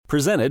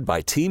Presented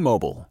by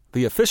T-Mobile,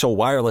 the official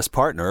wireless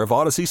partner of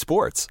Odyssey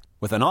Sports.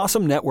 With an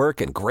awesome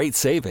network and great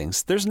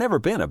savings, there's never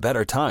been a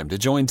better time to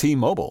join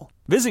T-Mobile.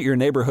 Visit your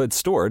neighborhood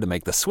store to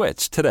make the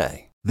switch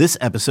today. This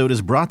episode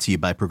is brought to you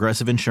by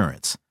Progressive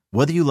Insurance.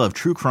 Whether you love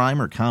true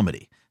crime or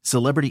comedy,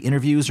 celebrity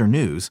interviews or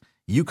news,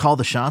 you call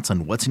the shots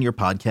on what's in your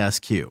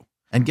podcast queue.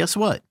 And guess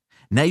what?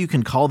 Now you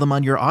can call them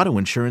on your auto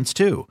insurance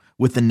too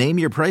with the Name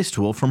Your Price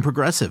tool from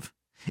Progressive.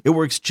 It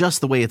works just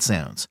the way it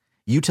sounds.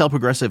 You tell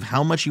Progressive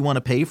how much you want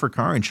to pay for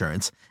car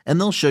insurance, and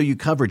they'll show you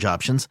coverage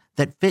options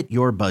that fit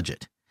your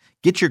budget.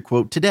 Get your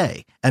quote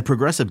today at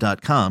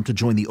Progressive.com to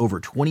join the over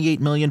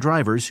 28 million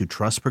drivers who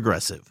trust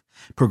Progressive.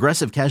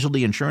 Progressive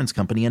Casualty Insurance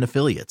Company and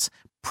Affiliates.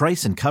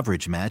 Price and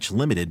coverage match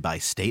limited by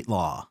state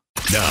law.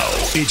 Now,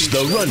 it's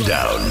The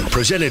Rundown,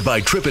 presented by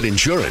Trippett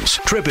Insurance.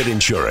 Trippett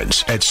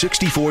Insurance at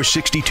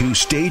 6462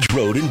 Stage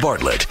Road in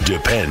Bartlett.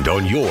 Depend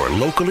on your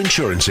local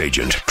insurance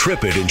agent.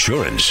 Trippett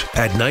Insurance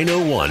at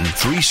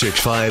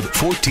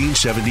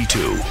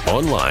 901-365-1472.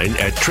 Online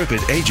at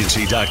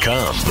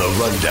TrippettAgency.com. The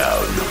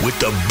Rundown with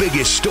the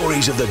biggest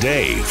stories of the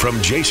day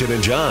from Jason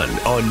and John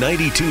on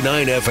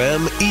 92.9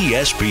 FM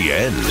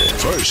ESPN.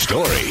 First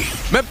story.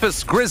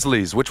 Memphis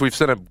Grizzlies, which we've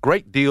spent a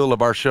great deal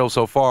of our show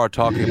so far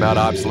talking about,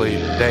 obviously,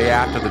 day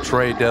after the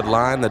trade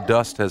deadline. The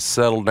dust has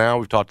settled now.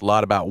 We've talked a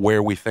lot about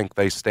where we think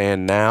they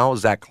stand now.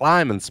 Zach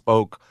Kleiman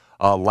spoke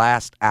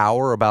last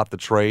hour about the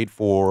trade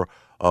for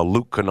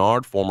Luke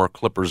Kennard, former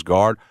Clippers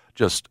guard.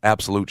 Just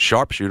absolute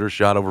sharpshooter,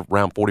 shot over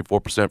around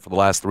 44% for the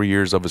last 3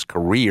 years of his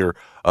career.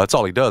 That's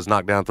all he does,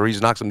 knock down threes.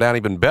 He knocks them down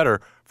even better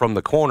from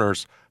the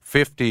corners,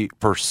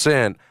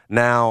 50%.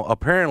 Now,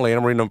 apparently,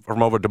 and I'm reading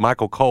from over to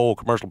Michael Cole,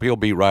 Commercial Appeal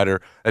beat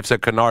writer, they've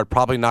said Kennard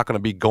probably not going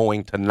to be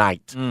going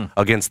tonight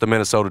against the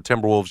Minnesota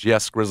Timberwolves.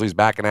 Yes, Grizzlies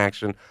back in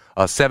action.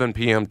 7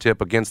 p.m. tip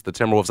against the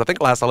Timberwolves. I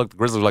think last I looked, the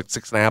Grizzlies were like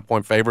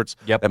 6.5-point favorites.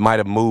 Yep. That might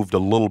have moved a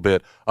little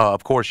bit.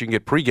 Of course, you can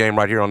get pregame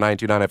right here on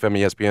 92.9 FM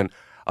ESPN.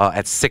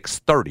 At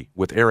 6:30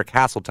 with Eric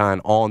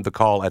Hasseltine on the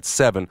call at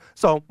 7.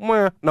 So,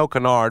 no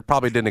Kennard.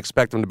 Probably didn't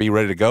expect him to be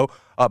ready to go.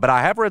 But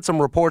I have read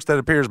some reports that it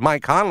appears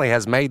Mike Conley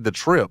has made the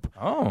trip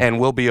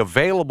and will be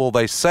available,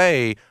 they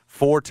say,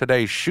 for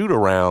today's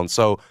shoot-around.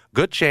 So,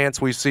 good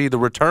chance we see the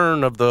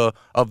return of the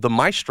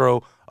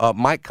maestro,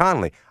 Mike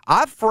Conley.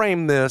 I've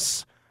framed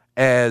this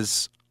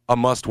as a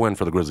must-win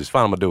for the Grizzlies.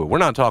 Fine, I'm going to do it. We're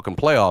not talking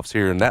playoffs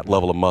here in that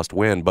level of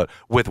must-win, but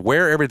with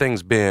where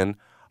everything's been,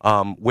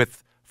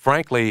 with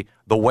frankly,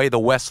 the way the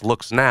West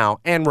looks now,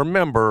 and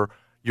remember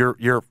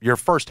your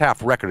first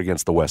half record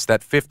against the West, that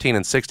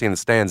 15-16 that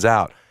stands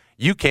out,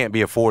 you can't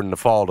be affording to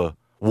fall to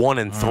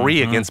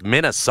 1-3 against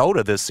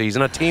Minnesota this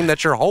season, a team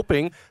that you're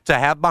hoping to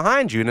have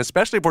behind you, and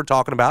especially if we're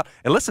talking about,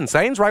 and listen,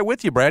 Sane's right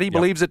with you, Brad, he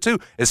believes it too,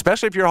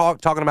 especially if you're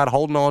talking about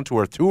holding on to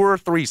a 2 or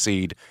 3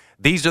 seed.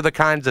 These are the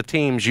kinds of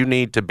teams you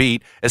need to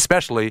beat,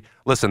 especially,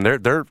 listen,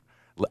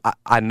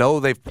 I know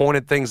they've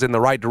pointed things in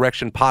the right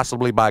direction,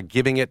 possibly by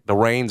giving it the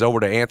reins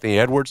over to Anthony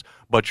Edwards,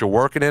 but you're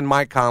working in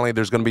Mike Conley.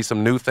 There's going to be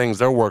some new things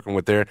they're working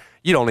with there.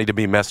 You don't need to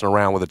be messing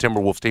around with the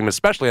Timberwolves team,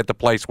 especially at the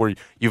place where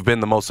you've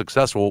been the most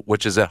successful,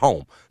 which is at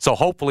home. So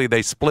hopefully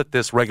they split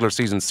this regular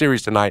season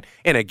series tonight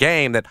in a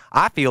game that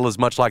I feel is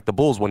much like the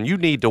Bulls, when you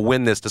need to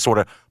win this to sort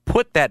of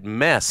put that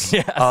mess,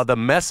 the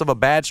mess of a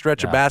bad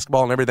stretch of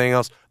basketball and everything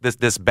else,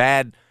 this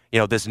bad,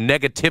 this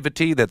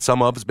negativity that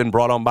some of us been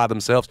brought on by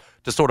themselves,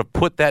 to sort of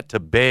put that to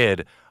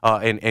bed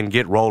and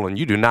get rolling.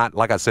 You do not,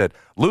 like I said,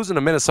 losing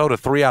to Minnesota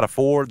 3 out of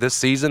 4 this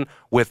season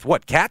with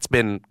what Cat's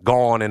been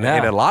gone and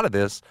a lot of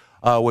this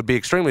would be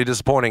extremely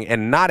disappointing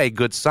and not a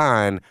good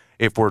sign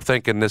if we're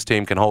thinking this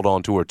team can hold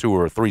on to a 2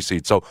 or 3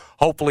 seed. So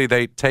hopefully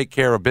they take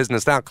care of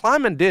business. Now,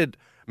 Kleiman did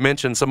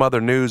mention some other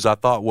news I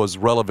thought was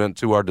relevant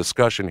to our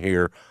discussion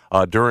here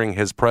during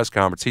his press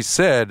conference. He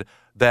said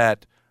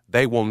that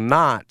they will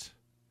not,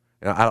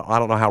 I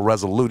don't know how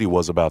resolute he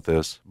was about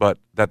this, but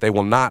that they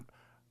will not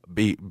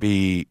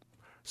be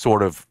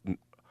sort of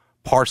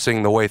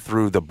parsing the way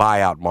through the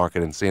buyout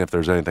market and seeing if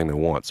there's anything they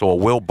want. So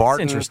Will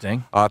Barton, that's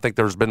interesting. I think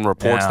there's been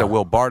reports that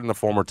Will Barton, the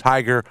former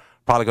Tiger,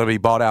 probably going to be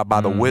bought out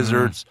by the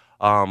Wizards.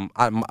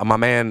 My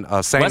man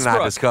Sane and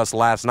I discussed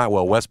last night.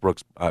 Well,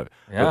 Westbrook's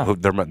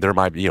there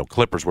might be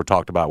Clippers were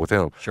talked about with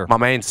him. Sure. My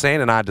man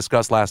Sane and I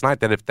discussed last night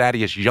that if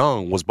Thaddeus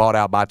Young was bought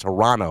out by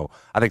Toronto,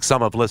 I think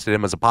some have listed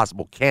him as a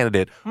possible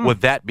candidate.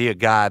 Would that be a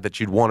guy that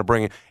you'd want to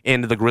bring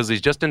into the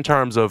Grizzlies, just in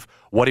terms of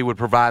what he would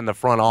provide in the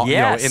front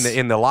office,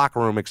 in the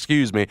locker room?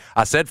 Excuse me,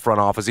 I said front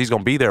office. He's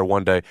going to be there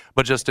one day,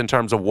 but just in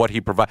terms of what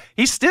he provides,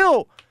 he's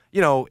still.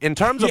 In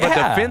terms of a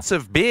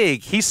defensive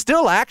big, he's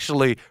still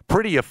actually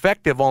pretty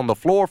effective on the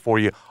floor for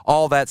you.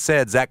 All that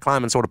said, Zach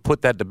Kleiman sort of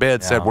put that to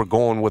bed, said we're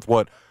going with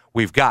what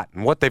we've got.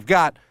 And what they've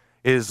got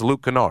is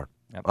Luke Kennard.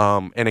 Yep.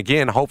 And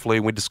again,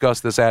 hopefully, we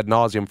discussed this ad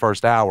nauseum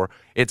first hour,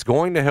 it's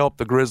going to help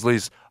the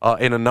Grizzlies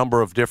in a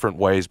number of different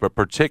ways, but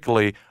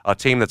particularly a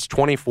team that's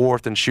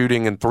 24th in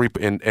shooting and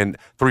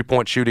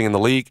three-point shooting in the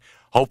league.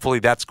 hopefully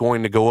that's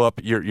going to go up.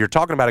 You're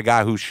talking about a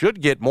guy who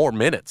should get more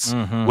minutes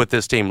with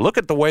this team. Look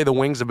at the way the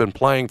Wings have been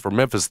playing for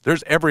Memphis.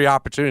 There's every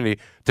opportunity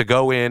to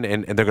go in,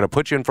 and they're going to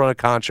put you in front of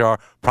Conchar,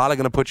 probably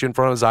going to put you in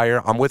front of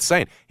Zaire. I'm with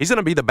Saint. He's going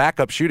to be the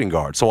backup shooting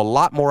guard, so a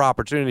lot more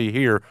opportunity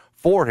here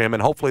for him,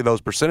 and hopefully those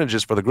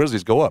percentages for the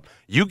Grizzlies go up.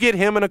 You get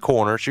him in a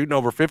corner, shooting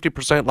over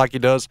 50% like he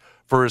does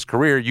for his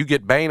career. You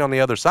get Bane on the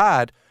other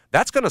side.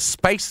 That's going to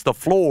space the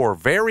floor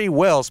very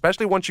well,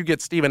 especially once you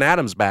get Steven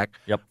Adams back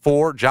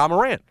for Ja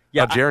Morant.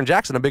 Yeah, Jaren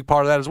Jackson, a big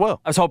part of that as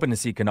well. I was hoping to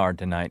see Kennard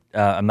tonight.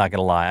 I'm not going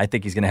to lie. I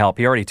think he's going to help.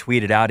 He already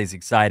tweeted out he's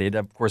excited,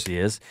 of course he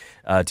is,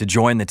 to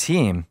join the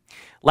team.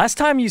 Last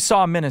time you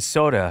saw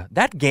Minnesota,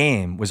 that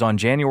game was on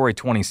January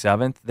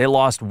 27th. They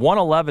lost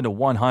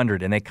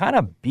 111-100, and they kind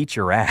of beat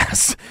your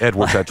ass.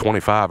 Edwards at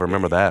 25,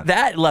 remember that.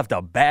 That left a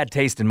bad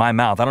taste in my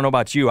mouth. I don't know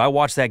about you. I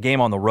watched that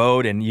game on the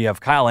road, and you have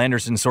Kyle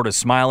Anderson sort of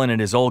smiling at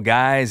his old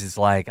guys. It's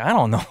like, I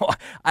don't know.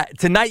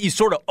 Tonight you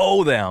sort of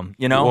owe them,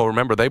 you know? Well,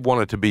 remember, they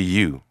wanted to be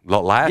you.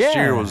 Last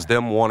year was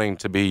them wanting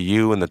to be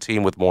you and the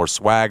team with more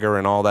swagger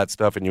and all that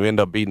stuff, and you end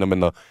up beating them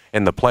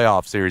in the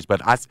playoff series.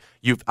 But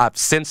I've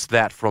sensed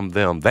that from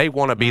them. They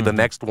want to be the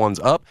next ones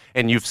up,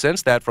 and you've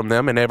sensed that from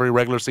them in every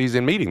regular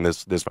season meeting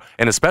this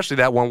and especially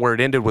that one where it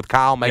ended with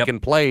Kyle making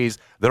plays.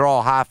 They're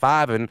all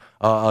high-fiving,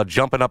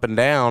 jumping up and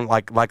down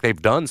like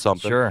they've done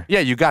something. Sure.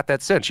 Yeah, you got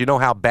that sense. You know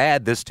how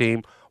bad this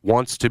team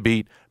wants to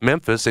beat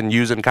Memphis, and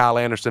using Kyle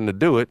Anderson to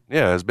do it,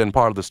 has been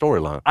part of the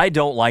storyline. I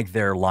don't like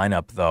their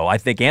lineup, though. I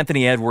think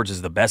Anthony Edwards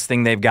is the best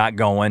thing they've got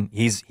going.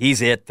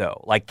 He's it,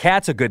 though. Like,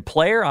 Cat's a good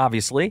player,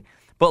 obviously,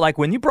 but like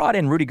when you brought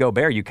in Rudy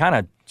Gobert, you kind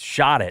of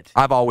shot it.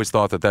 I've always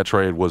thought that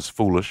trade was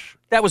foolish.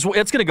 It's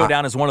going to go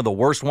down as one of the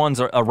worst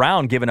ones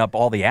around, giving up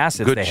all the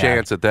assets Good they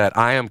chance had. at that.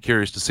 I am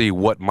curious to see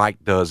what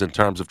Mike does in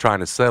terms of trying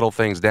to settle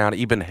things down,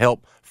 even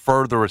help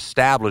further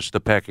establish the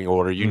pecking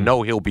order. You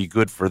know he'll be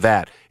good for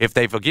that. If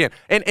they've, again,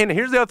 and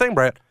here's the other thing,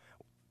 Brett.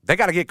 They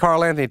got to get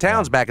Karl Anthony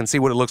Towns back and see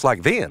what it looks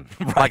like then.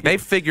 Right. Like, they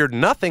figured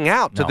nothing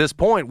out to this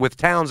point with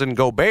Towns and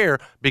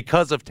Gobert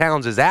because of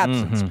Towns'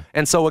 absence.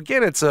 And so,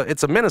 again, it's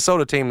a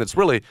Minnesota team that's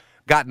really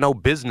got no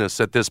business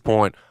at this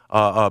point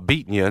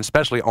beating you,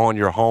 especially on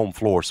your home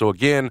floor. So,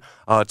 again,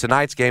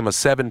 tonight's game, a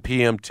 7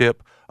 p.m.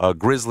 tip.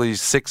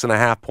 Grizzlies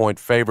 6.5-point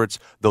favorites.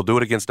 They'll do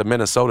it against a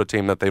Minnesota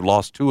team that they've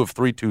lost 2 of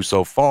 3 to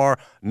so far.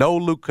 No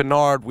Luke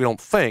Kennard, we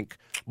don't think,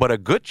 but a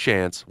good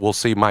chance we'll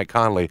see Mike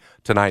Conley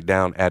tonight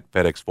down at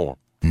FedEx Forum.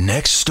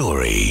 Next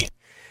story.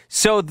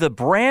 So the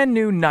brand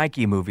new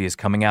Nike movie is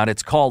coming out.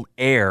 It's called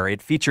Air.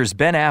 It features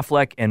Ben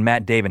Affleck and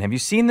Matt Damon. Have you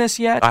seen this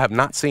yet? I have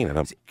not seen it.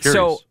 I'm curious.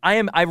 So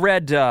I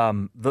read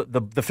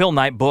the Phil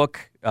Knight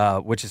book,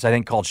 which is I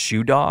think called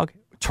Shoe Dog.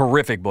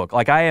 Terrific book.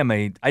 Like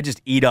I just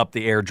eat up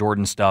the Air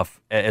Jordan stuff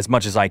as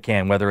much as I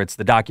can, whether it's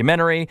the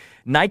documentary.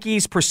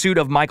 Nike's pursuit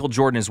of Michael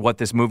Jordan is what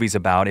this movie's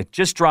about. It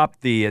just dropped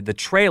the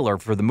trailer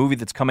for the movie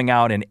that's coming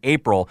out in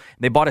April.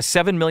 They bought a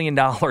 $7 million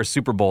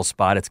Super Bowl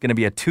spot. It's going to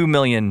be a $7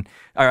 million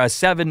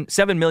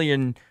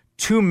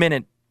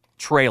 2-minute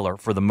trailer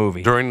for the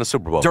movie during the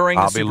Super Bowl.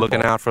 I'll be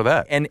looking out for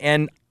that.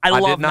 And I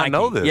love did not Nike.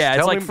 know this. Yeah,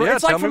 it's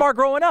like from our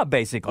growing up,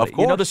 basically. Of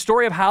course. You know, the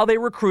story of how they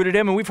recruited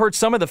him, and we've heard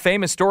some of the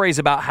famous stories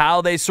about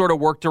how they sort of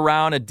worked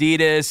around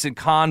Adidas and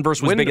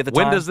Converse was big at the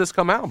time. When does this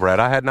come out,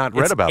 Brad? I had not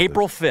read about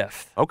April this.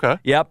 5th. Okay.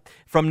 Yep.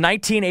 From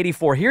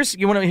 1984.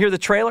 You want to hear the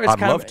trailer? It's I'd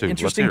kind love of to. an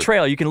interesting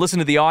trailer. You can listen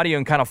to the audio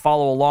and kind of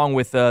follow along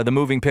with the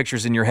moving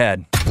pictures in your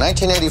head.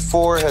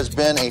 1984 has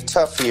been a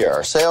tough year.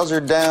 Our sales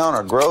are down,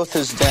 our growth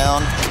is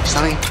down.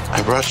 Sonny,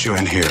 I brought you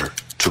in here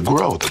to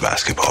grow the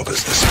basketball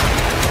business.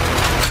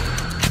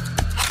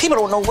 People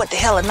don't know what the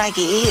hell a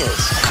Nike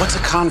is. What's a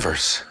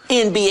Converse?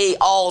 NBA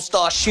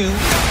All-Star shoe.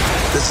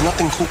 There's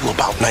nothing cool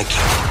about Nike.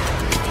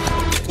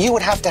 You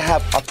would have to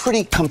have a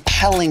pretty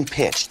compelling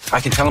pitch.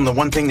 I can tell them the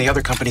one thing the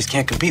other companies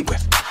can't compete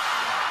with.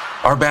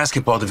 Our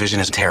basketball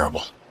division is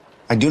terrible.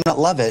 I do not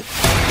love it.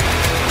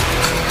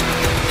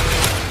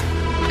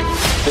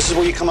 This is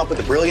where you come up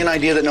with a brilliant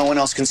idea that no one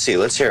else can see.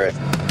 Let's hear it.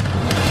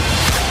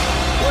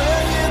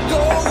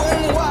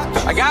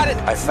 I got it.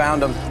 I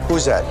found him.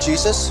 Who's that?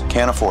 Jesus?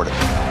 Can't afford it.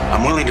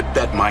 I'm willing to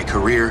bet my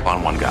career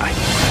on one guy.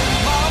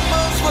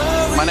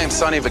 My name's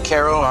Sonny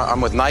Vaccaro.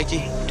 I'm with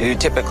Nike. Do you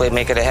typically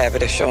make it a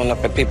habit of showing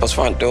up at people's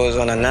front doors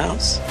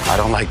unannounced? I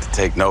don't like to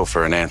take no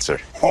for an answer.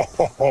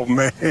 Oh,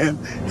 man.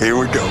 Here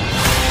we go.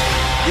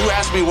 You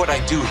ask me what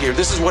I do here.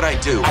 This is what I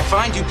do. I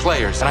find you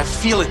players, and I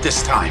feel it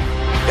this time.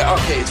 Yeah,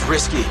 okay, it's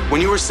risky. When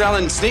you were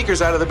selling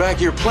sneakers out of the back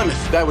of your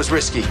Plymouth, that was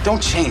risky.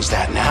 Don't change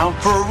that now.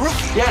 For a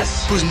rookie?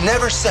 Yes. Who's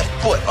never set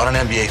foot on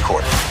an NBA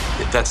court.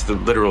 That's the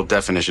literal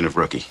definition of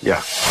rookie.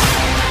 Yeah.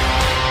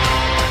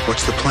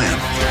 What's the plan?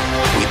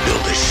 We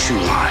build a shoe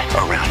line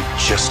around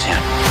just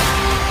him.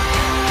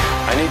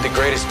 I need the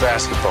greatest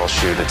basketball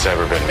shoe that's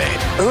ever been made.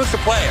 Who's the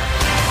player?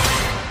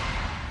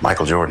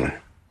 Michael Jordan.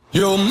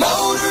 Your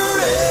motor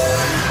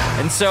is...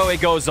 And so it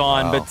goes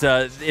on, but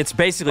it's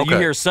basically, you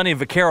hear Sonny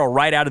Vaccaro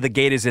right out of the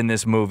gate is in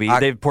this movie.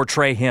 They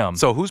portray him.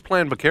 So who's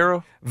playing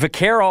Vaccaro?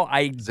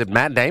 Vaccaro, Is it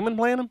Matt Damon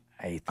playing him?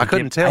 I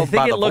couldn't tell. I think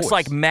by it the looks voice.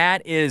 like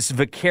Matt is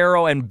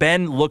Vaccaro, and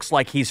Ben looks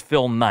like he's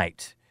Phil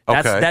Knight.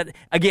 That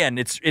again,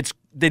 it's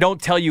they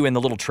don't tell you in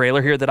the little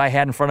trailer here that I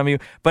had in front of me,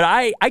 but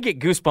I get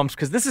goosebumps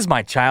because this is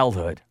my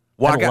childhood.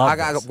 Well, I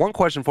got one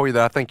question for you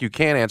that I think you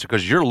can answer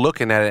because you're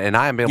looking at it and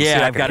I haven't been able to see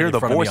it. I can hear the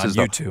voices.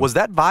 Was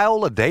that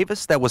Viola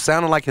Davis that was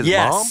sounding like his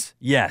mom?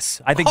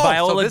 Yes. I think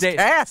Viola Davis. So this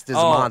cast is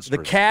monstrous.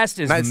 The cast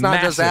is It's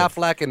not just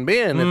Affleck and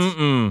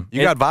Ben.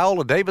 You got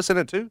Viola Davis in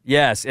it too?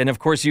 Yes, and of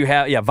course you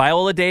have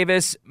Viola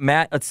Davis,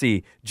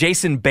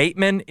 Jason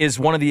Bateman is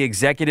one of the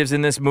executives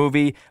in this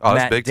movie. Oh,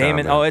 Matt big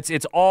Damon. time,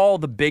 It's all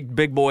the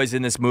big boys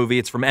in this movie.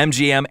 It's from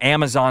MGM.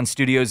 Amazon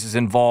Studios is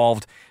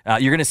involved.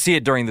 You're going to see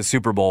it during the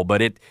Super Bowl,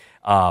 but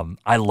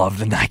I love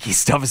the Nike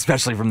stuff,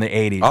 especially from the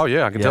 80s. Oh,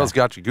 yeah. I can tell it's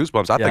got you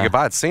goosebumps. I think if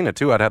I had seen it,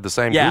 too, I'd have the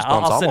same goosebumps.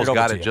 I'll almost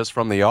got it just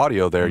from the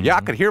audio there. Yeah,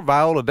 I could hear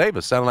Viola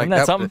Davis sounding like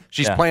that. Something?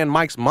 She's playing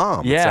Mike's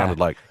mom, it sounded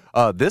like.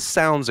 This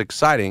sounds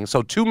exciting.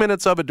 So 2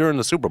 minutes of it during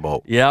the Super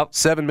Bowl. Yep.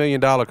 $7 million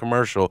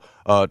commercial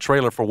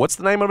trailer for what's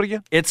the name of it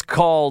again? It's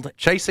called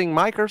Chasing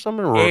Mike or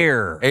something?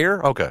 Air.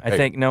 Air? Okay. I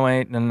think, no.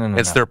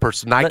 It's their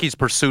Nike's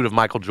pursuit of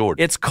Michael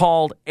Jordan. It's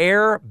called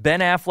Air,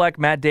 Ben Affleck,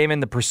 Matt Damon,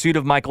 The Pursuit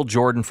of Michael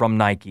Jordan from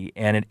Nike.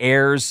 And it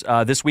airs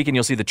this weekend.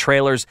 You'll see the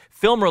trailers.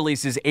 Film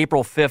releases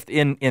April 5th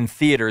in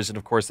theaters. And,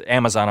 of course,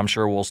 Amazon, I'm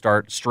sure, will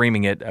start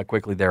streaming it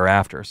quickly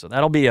thereafter. So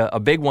that'll be a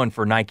big one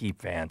for Nike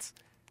fans.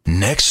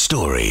 Next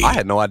story. I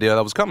had no idea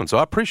that was coming, so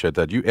I appreciate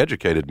that. You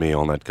educated me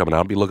on that coming out.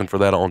 I'll be looking for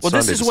that on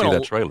Sunday to see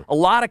that trailer. A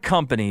lot of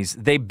companies,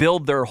 they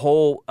build their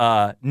whole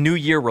New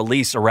Year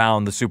release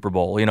around the Super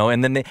Bowl,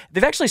 and then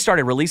they've actually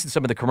started releasing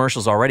some of the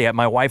commercials already.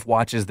 My wife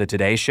watches the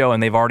Today Show,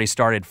 and they've already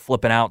started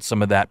flipping out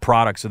some of that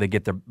product so they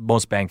get the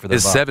most bang for their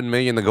buck. Is $7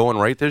 million the going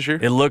rate this year?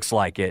 It looks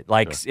like it.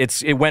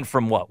 It went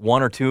from,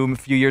 1 or 2 a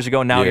few years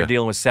ago. Now you're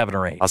dealing with 7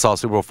 or 8. I saw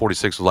Super Bowl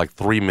 46 was like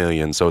 $3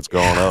 million, so it's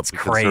gone up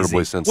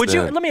considerably since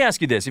then. Let me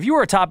ask you this. If you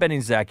were a top-end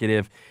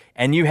executive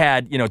and you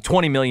had,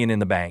 $20 million in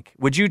the bank,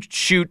 would you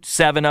shoot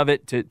 7 of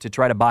it to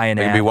try to buy an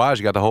ad? You'd be wise.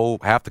 You got the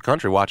half the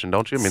country watching,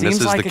 don't you? I mean, Seems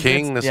this is like the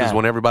king. This is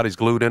when everybody's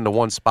glued into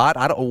one spot.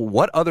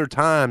 What other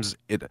times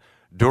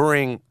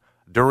during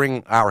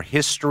our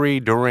history,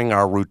 during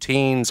our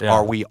routines,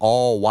 are we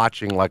all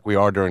watching like we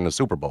are during the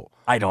Super Bowl?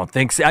 I don't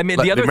think so. I mean,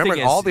 the other thing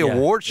is, all the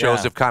award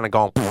shows have kind of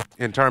gone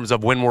in terms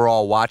of when we're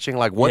all watching.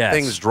 Like, what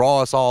things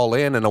draw us all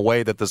in a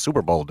way that the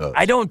Super Bowl does?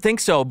 I don't think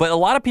so. But a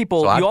lot of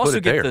people, you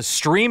also get the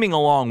streaming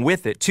along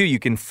with it, too. You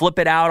can flip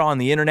it out on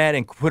the internet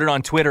and put it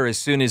on Twitter as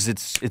soon as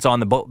it's on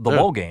the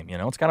bowl game.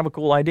 It's kind of a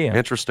cool idea.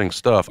 Interesting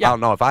stuff. Yeah. I don't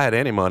know. If I had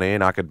any money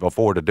and I could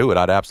afford to do it,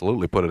 I'd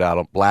absolutely put it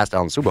out, blast out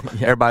on the Super Bowl.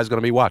 Everybody's going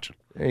to be watching.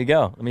 There you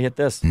go. Let me hit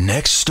this.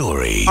 Next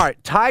story. All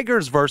right,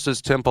 Tigers versus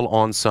Temple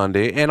on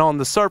Sunday, and on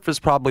the surface,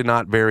 probably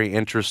not very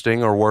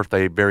interesting or worth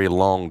a very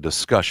long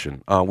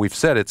discussion. We've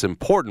said it's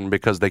important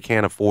because they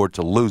can't afford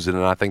to lose it,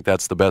 and I think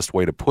that's the best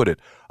way to put it.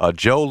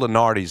 Joe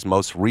Lunardi's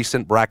most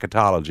recent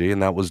bracketology,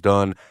 and that was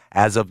done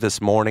as of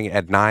this morning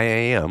at 9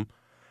 a.m.,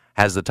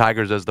 has the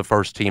Tigers as the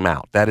first team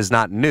out. That is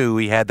not new.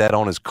 He had that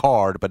on his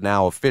card, but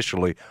now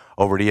officially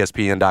over at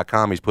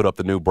ESPN.com, he's put up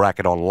the new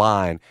bracket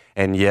online.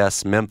 And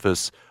yes,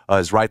 Memphis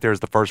is right there as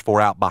the first 4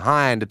 out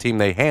behind the team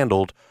they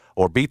handled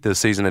or beat this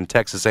season in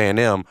Texas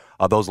A&M.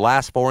 Those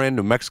last 4 in,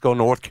 New Mexico,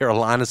 North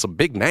Carolina, some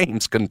big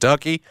names,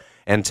 Kentucky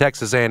and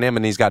Texas A&M.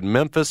 And he's got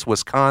Memphis,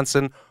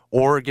 Wisconsin,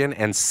 Oregon,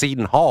 and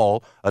Seton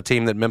Hall, a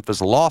team that Memphis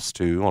lost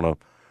to on a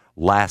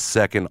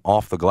last-second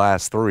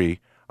off-the-glass 3.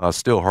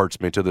 Still hurts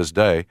me to this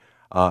day.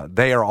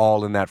 They are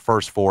all in that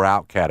first 4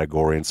 out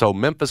category. And so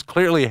Memphis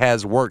clearly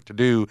has work to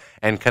do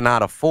and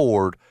cannot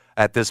afford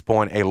at this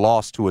point a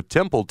loss to a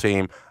Temple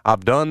team.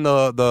 I've done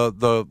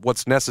the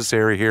what's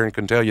necessary here and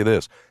can tell you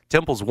this.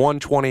 Temple's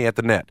 120 at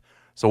the net.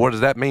 So what does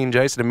that mean,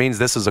 Jason? It means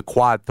this is a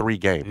quad 3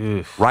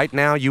 game. Right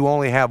now you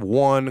only have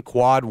one,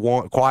 quad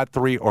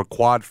 3 or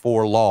quad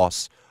 4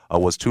 loss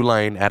was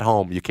Tulane at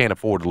home. You can't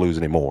afford to lose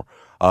anymore.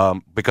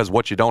 Because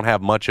what you don't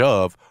have much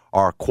of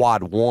are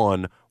quad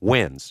 1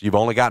 wins. You've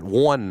only got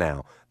 1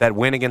 now. That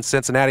win against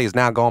Cincinnati has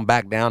now gone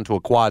back down to a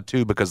quad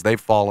 2 because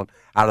they've fallen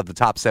out of the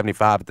top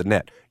 75 at the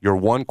net. Your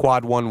 1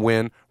 quad 1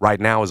 win right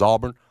now is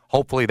Auburn.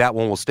 Hopefully that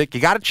one will stick.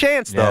 You got a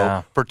chance,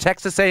 though, for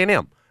Texas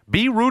A&M.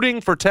 Be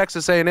rooting for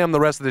Texas A&M the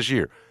rest of this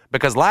year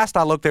because last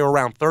I looked, they were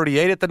around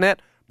 38 at the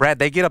net. Brad,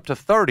 they get up to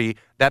 30,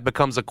 that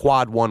becomes a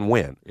quad 1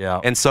 win. Yeah.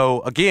 And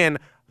so, again,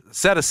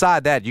 set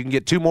aside that. You can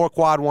get 2 more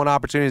quad 1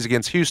 opportunities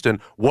against Houston.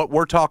 What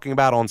we're talking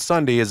about on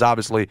Sunday is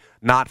obviously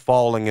not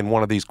falling in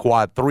one of these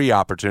quad 3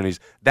 opportunities.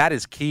 That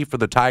is key for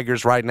the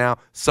Tigers right now.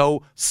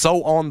 So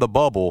on the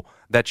bubble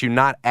that you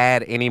not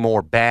add any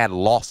more bad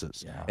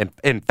losses. Yeah. And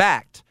in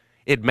fact,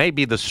 it may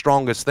be the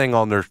strongest thing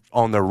on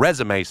their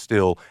resume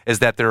still is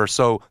that there's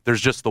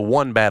just the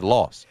one bad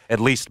loss, at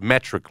least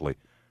metrically.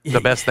 The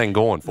best thing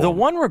going for them. The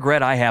one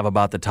regret I have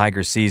about the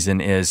Tigers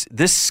season is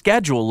this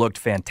schedule looked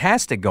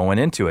fantastic going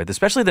into it,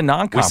 especially the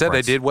non-conference. We said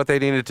they did what they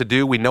needed to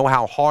do. We know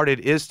how hard it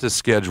is to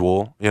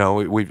schedule.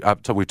 We've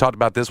talked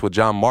about this with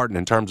John Martin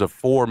in terms of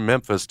for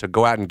Memphis to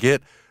go out and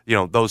get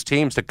those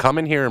teams to come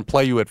in here and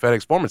play you at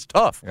FedEx Forum. It's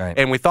tough. Right.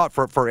 And we thought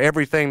for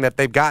everything that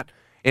they've got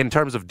in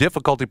terms of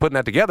difficulty putting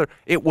that together,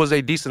 it was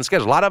a decent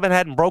schedule. A lot of it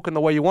hadn't broken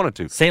the way you wanted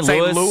to. St.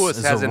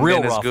 Louis hasn't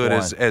been as good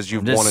as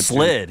you've wanted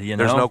slid, to. You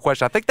know? There's no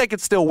question. I think they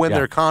could still win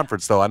their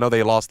conference, though. I know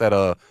they lost at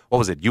what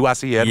was it,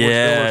 UIC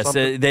Edwardsville or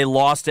something? Yes, they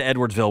lost to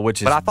Edwardsville,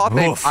 which is. But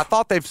I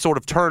thought they've sort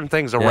of turned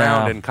things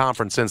around in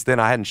conference since then.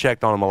 I hadn't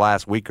checked on them the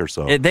last week or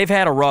so. They've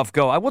had a rough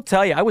go. I will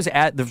tell you, I was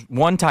at the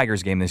one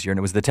Tigers game this year, and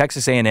it was the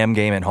Texas A&M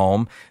game at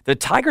home. The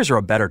Tigers are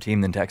a better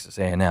team than Texas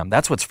A&M.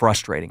 That's what's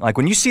frustrating. Like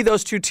when you see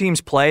those two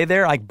teams play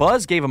there, like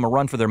Buzz gave them a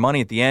run for their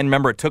money at the end.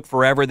 Remember, it took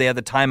forever. They had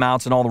the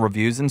timeouts and all the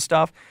reviews and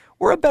stuff.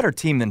 We're a better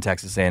team than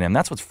Texas A&M.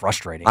 That's what's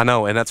frustrating. I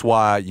know, and that's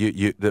why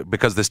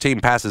because this team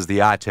passes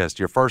the eye test.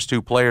 Your first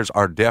two players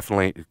are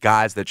definitely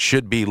guys that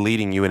should be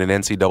leading you in an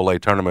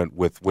NCAA tournament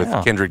with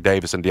Kendrick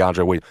Davis and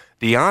DeAndre Williams.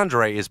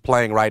 DeAndre is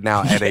playing right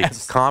now at a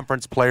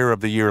Conference Player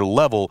of the Year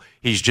level.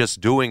 He's just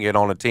doing it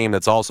on a team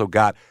that's also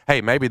got, hey,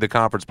 maybe the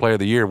Conference Player of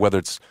the Year, whether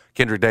it's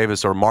Kendrick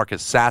Davis or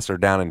Marcus Sasser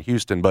down in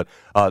Houston. But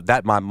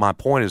my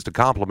point is to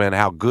compliment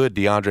how good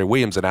DeAndre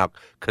Williams and how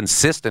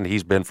consistent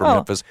he's been for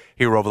Memphis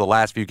here over the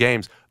last few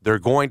games. They're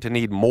going to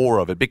need more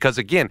of it because,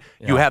 again,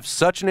 you have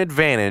such an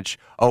advantage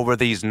over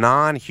these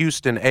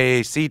non-Houston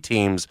AAC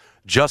teams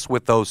just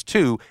with those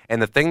two. And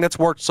the thing that's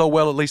worked so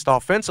well, at least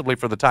offensively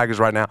for the Tigers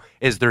right now,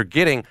 is they're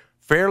getting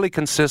fairly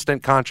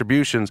consistent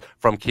contributions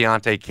from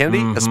Keontae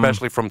Kennedy,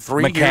 especially from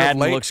 3 years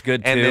late. Looks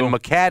good, and too. then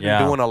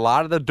McCadden doing a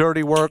lot of the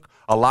dirty work,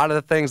 a lot of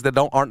the things that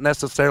aren't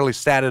necessarily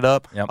statted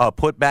up,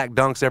 put back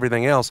dunks,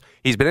 everything else.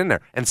 He's been in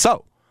there. And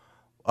so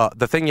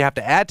the thing you have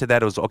to add to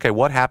that is, okay,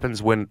 what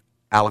happens when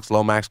Alex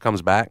Lomax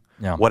comes back?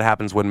 Yeah. What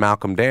happens when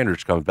Malcolm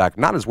Dandridge comes back?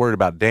 Not as worried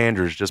about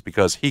Dandridge just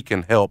because he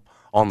can help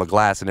on the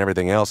glass and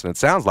everything else. And it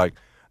sounds like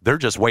they're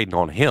just waiting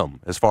on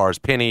him as far as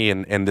Penny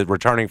and the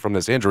returning from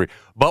this injury.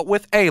 But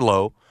with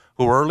Alo,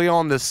 who early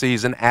on this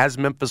season, as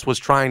Memphis was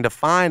trying to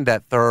find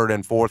that third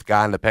and fourth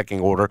guy in the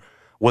pecking order,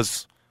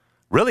 was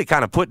really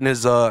kind of putting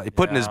his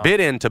bid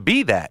in to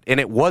be that. And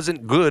it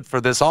wasn't good for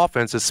this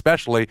offense,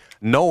 especially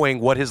knowing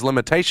what his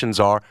limitations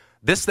are.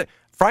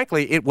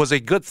 Frankly, it was a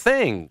good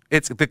thing.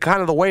 It's the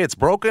kind of the way it's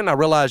broken. I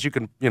realize you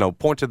can,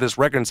 point to this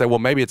record and say, well,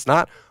 maybe it's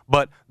not.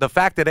 But the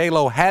fact that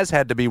Alo has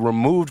had to be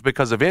removed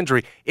because of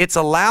injury, it's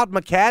allowed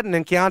McCadden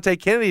and Keontae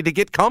Kennedy to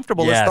get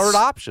comfortable as third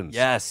options.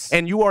 Yes.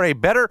 And you are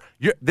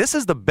this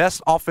is the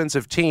best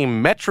offensive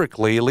team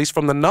metrically, at least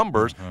from the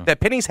numbers, that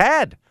Penny's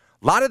had.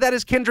 A lot of that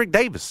is Kendrick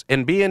Davis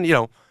and being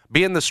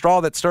the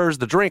straw that stirs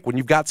the drink. When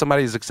you've got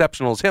somebody as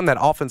exceptional as him, that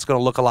offense is going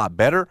to look a lot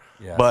better.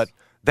 Yes. But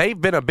they've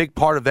been a big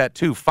part of that,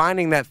 too,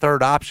 finding that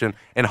third option,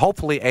 and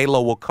hopefully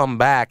Alo will come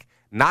back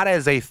not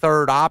as a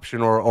third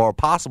option or a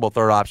possible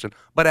third option,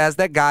 but as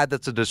that guy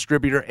that's a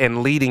distributor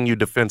and leading you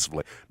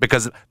defensively.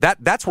 Because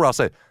that's where I'll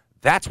say,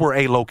 that's where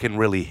Alo can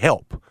really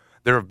help.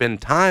 There have been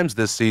times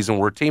this season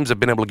where teams have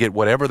been able to get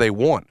whatever they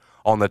want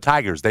on the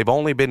Tigers. They've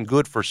only been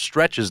good for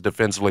stretches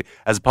defensively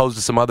as opposed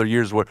to some other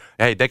years where,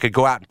 hey, they could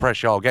go out and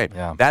press you all game.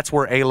 Yeah. That's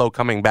where Alo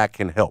coming back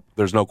can help.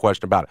 There's no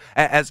question about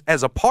it.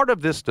 As a part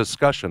of this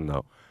discussion,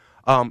 though,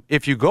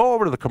 if you go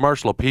over to the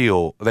Commercial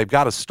Appeal, they've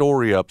got a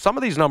story up. Some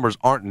of these numbers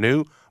aren't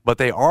new, but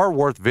they are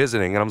worth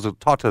visiting. And I'm going to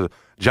talk to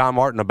John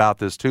Martin about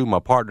this, too, my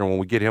partner, when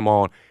we get him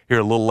on here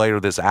a little later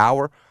this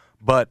hour.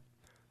 But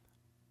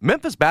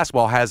Memphis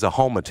basketball has a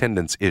home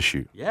attendance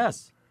issue.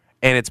 Yes.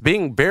 And it's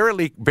being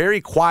very,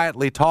 very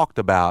quietly talked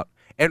about.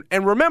 And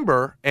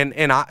remember,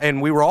 and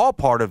we were all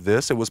part of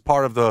this. It was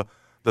part of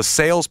the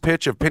sales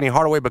pitch of Penny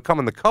Hardaway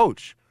becoming the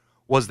coach,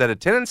 was that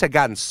attendance had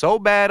gotten so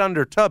bad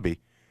under Tubby.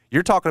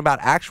 You're talking about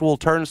actual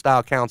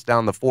turnstile counts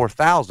down the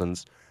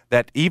 4,000s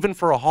that even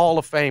for a Hall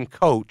of Fame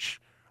coach,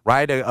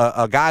 right,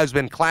 a guy who's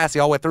been classy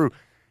all the way through,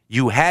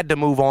 you had to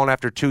move on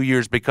after 2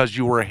 years because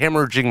you were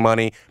hemorrhaging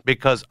money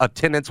because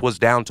attendance was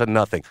down to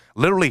nothing.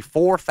 Literally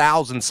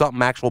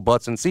 4,000-something actual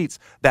butts and seats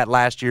that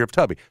last year of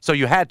Tubby. So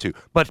you had to.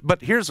 But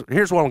here's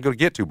what I'm going to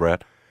get to,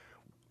 Brett.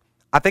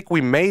 I think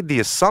we made the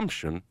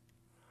assumption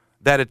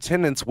that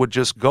attendance would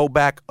just go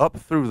back up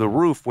through the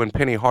roof when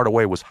Penny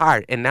Hardaway was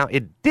hired. And now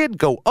it did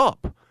go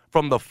up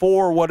from the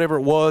 4, whatever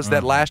it was,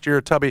 that last year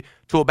of Tubby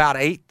to about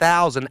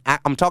 8,000.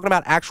 I'm talking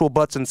about actual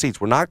butts and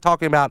seats. We're not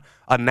talking about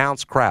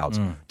announced crowds.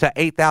 To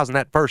 8,000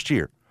 that first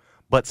year.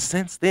 But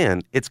since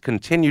then, it's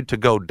continued to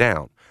go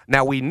down.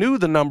 Now, we knew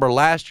the number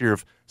last year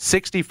of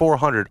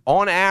 6,400.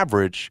 On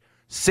average,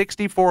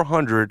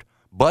 6,400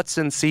 butts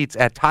and seats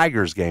at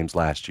Tigers games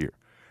last year.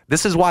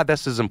 This is why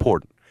this is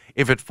important.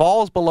 If it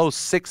falls below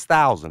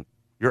 6,000,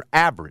 your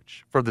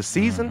average for the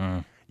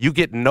season, you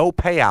get no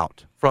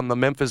payout from the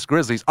Memphis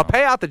Grizzlies, a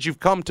payout that you've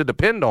come to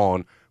depend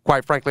on,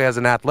 quite frankly, as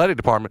an athletic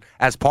department.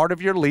 As part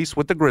of your lease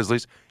with the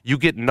Grizzlies, you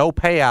get no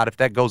payout if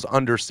that goes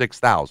under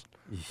 6,000.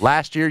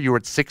 Last year, you were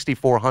at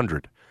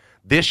 6,400.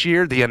 This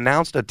year, the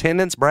announced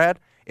attendance, Brad,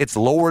 it's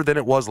lower than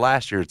it was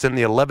last year. It's in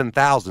the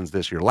 11,000s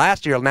this year.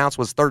 Last year, announced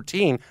was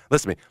 13.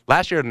 Listen to me.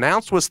 Last year,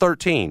 announced was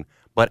 13,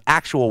 but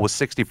actual was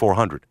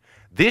 6,400.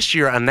 This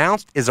year,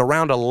 announced is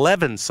around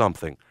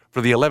 11-something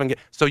for the 11 games.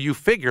 So you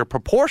figure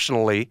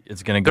proportionally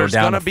it's going to go there's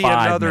down going to be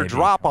 5 another maybe,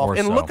 drop-off.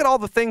 And so. look at all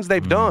the things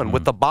they've done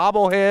with the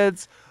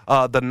bobbleheads,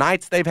 the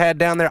nights they've had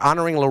down there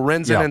honoring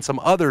Lorenzen and some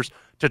others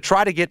to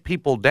try to get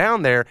people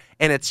down there,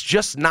 and it's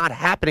just not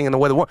happening in the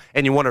way they want.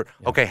 And you wonder,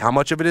 okay, how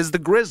much of it is the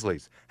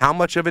Grizzlies? How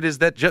much of it is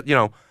that,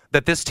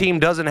 that this team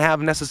doesn't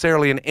have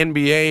necessarily an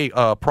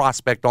NBA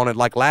prospect on it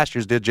like last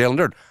year's did Jalen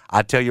Duren?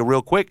 I tell you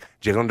real quick,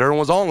 Jalen Duren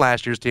was on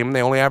last year's team, and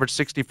they only averaged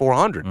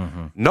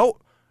 6,400. No,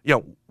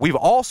 we've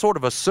all sort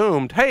of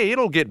assumed, hey,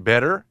 it'll get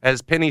better.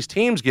 As Penny's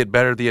teams get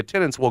better, the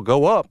attendance will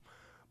go up.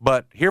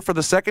 But here for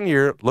the second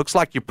year, looks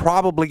like you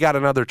probably got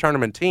another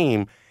tournament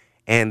team,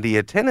 and the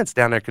attendance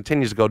down there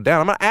continues to go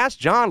down. I'm going to ask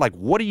John,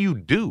 what do you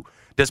do?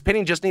 Does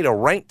Penny just need a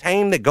ranked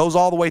team that goes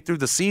all the way through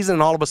the season,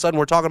 and all of a sudden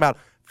we're talking about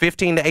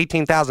 15 to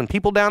 18,000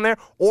 people down there?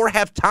 Or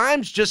have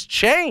times just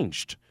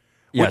changed?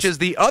 Yes. Which is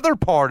the other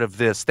part of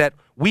this that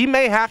we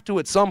may have to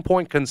at some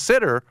point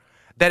consider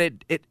that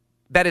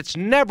that it's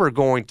never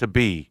going to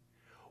be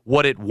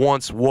what it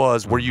once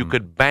was, where you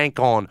could bank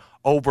on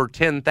over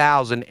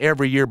 10,000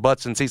 every year,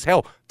 butts and seats.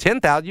 Hell,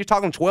 10,000, you're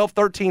talking 12,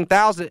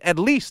 13,000 at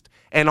least.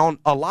 And on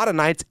a lot of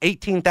nights,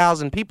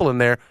 18,000 people in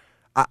there.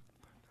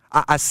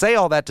 I say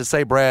all that to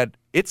say, Brad,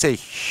 it's a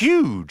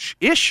huge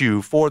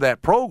issue for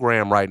that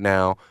program right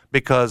now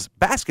because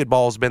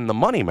basketball's been the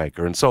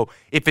moneymaker. And so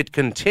if it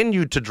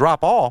continued to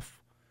drop off,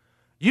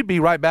 you'd be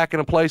right back in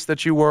a place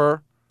that you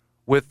were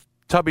with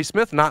Tubby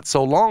Smith not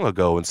so long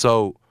ago. And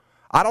so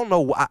I don't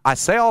know. I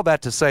say all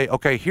that to say,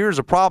 okay, here's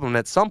a problem.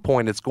 At some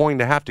point, it's going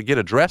to have to get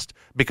addressed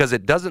because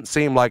it doesn't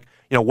seem like,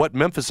 what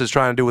Memphis is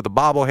trying to do with the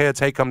bobbleheads.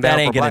 Hey, come down.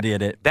 That ain't going to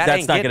get it.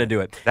 That's not going to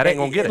do it. That ain't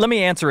going to get it. Let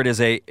me answer it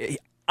as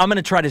I'm going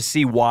to try to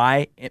see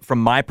why,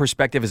 from my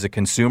perspective as a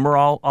consumer,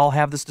 I'll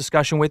have this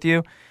discussion with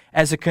you.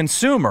 As a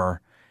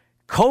consumer,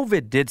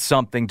 COVID did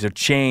something to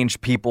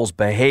change people's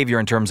behavior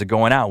in terms of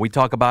going out. We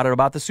talk about it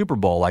about the Super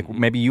Bowl. Like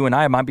maybe you and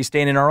I might be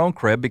staying in our own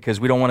crib because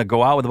we don't want to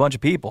go out with a bunch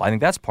of people. I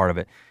think that's part of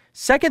it.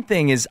 Second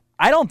thing is,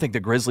 I don't think the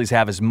Grizzlies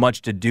have as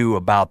much to do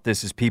about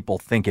this as people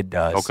think it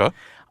does. Okay,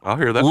 I'll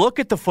hear that. Look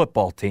at the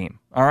football team,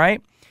 all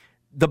right?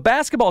 The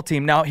basketball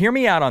team, now hear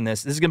me out on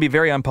this. This is going to be a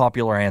very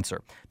unpopular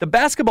answer. The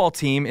basketball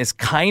team is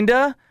kind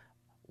of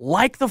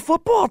like the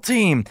football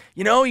team.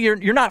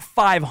 You're not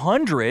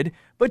 500,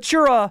 but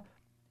you're a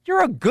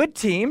good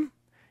team.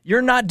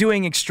 You're not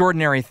doing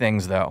extraordinary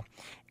things, though.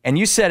 And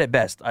you said it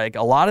best. Like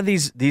a lot of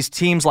these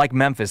teams like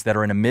Memphis that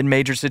are in a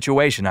mid-major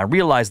situation, I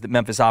realize that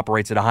Memphis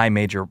operates at a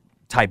high-major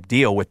type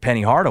deal with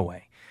Penny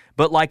Hardaway.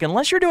 But,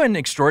 unless you're doing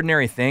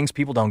extraordinary things,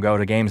 people don't go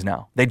to games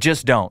now. They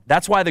just don't.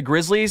 That's why the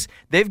Grizzlies,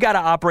 they've got to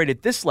operate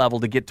at this level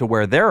to get to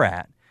where they're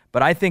at.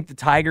 But I think the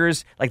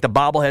Tigers, the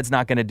bobblehead's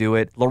not going to do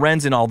it.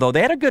 Lorenzen, although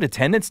they had a good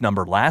attendance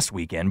number last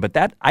weekend, but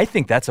I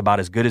think that's about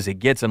as good as it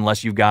gets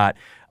unless you've got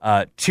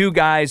two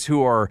guys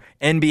who are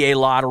NBA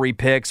lottery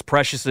picks,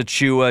 Precious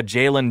Achiuwa,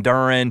 Jalen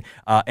Duren,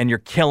 and you're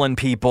killing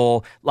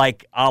people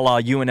like a la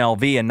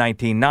UNLV in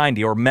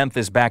 1990 or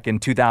Memphis back in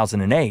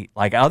 2008.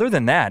 Other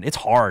than that, it's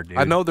hard, dude.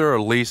 I know there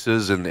are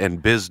leases and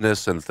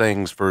business and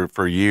things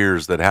for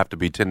years that have to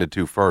be tended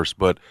to first,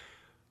 but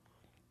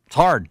it's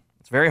hard.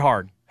 It's very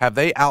hard. Have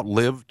they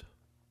outlived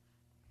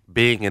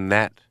being in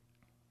that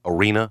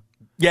arena?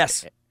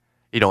 Yes.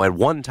 At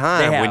one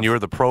time when you're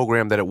the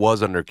program that it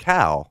was under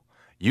Cal,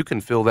 you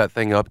can fill that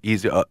thing up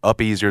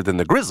easier than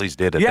the Grizzlies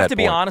did at that point. You have to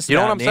be honest about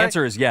it. What I'm the saying?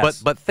 answer is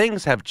yes. But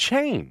things have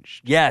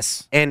changed.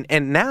 Yes. And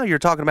now you're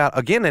talking about,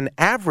 again, an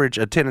average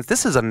attendance.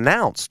 This is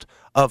announced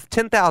of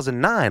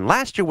 10,009.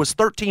 Last year was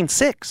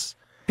 13,600.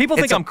 People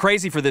think I'm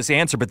crazy for this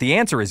answer, but the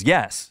answer is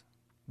yes.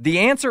 The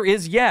answer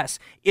is yes.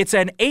 It's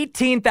an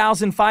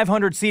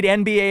 18,500-seat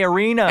NBA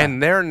arena.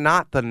 And they're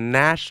not the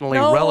nationally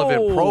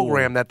relevant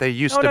program that they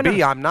used to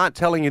be. I'm not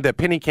telling you that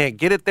Penny can't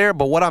get it there,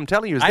 but what I'm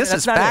telling you is this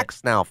is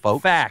facts now,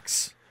 folks.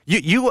 Facts.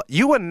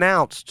 You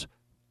announced,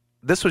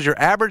 this was your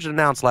average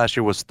announced last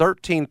year was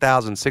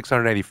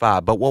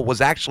 13,685, but what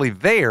was actually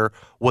there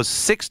was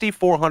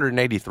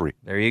 6,483.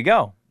 There you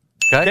go.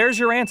 Okay? There's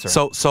your answer.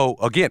 So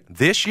again,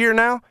 this year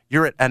now,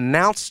 you're at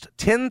announced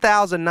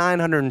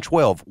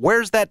 10,912.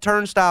 Where's that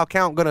turnstile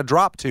count going to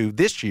drop to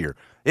this year?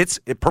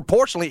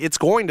 Proportionally, it's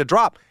going to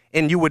drop,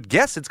 and you would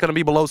guess it's going to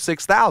be below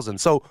 6,000.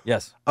 So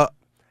yes,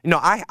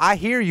 I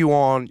hear you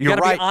on. You got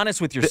to be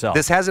honest with yourself.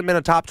 This hasn't been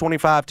a top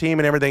 25 team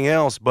and everything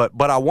else, but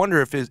I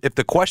wonder if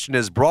the question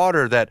is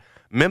broader that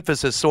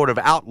Memphis has sort of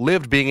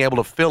outlived being able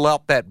to fill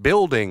up that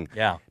building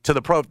to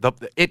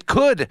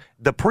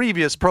the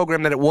previous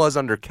program that it was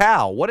under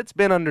Cal. What it's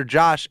been under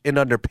Josh and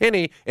under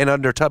Penny and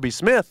under Tubby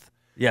Smith.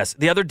 Yes.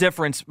 The other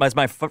difference, as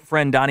my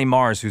friend Donnie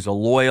Mars, who's a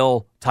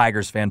loyal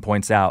Tigers fan,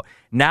 points out,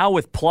 now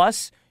with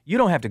Plus, you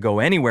don't have to go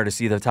anywhere to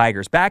see the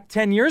Tigers. Back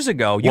 10 years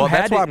ago,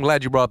 that's why I'm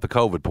glad you brought up the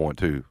COVID point,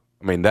 too.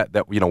 I mean,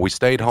 that we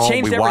stayed home,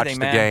 we watched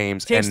the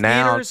games, and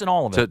now and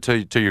all of it.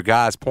 To your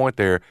guy's point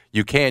there,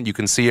 you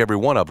can see every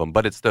one of them,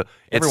 but I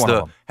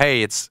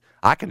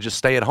can just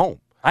stay at home.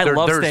 I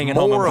love staying at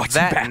home and watching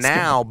basketball. There's more of that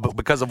now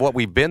because of what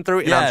we've been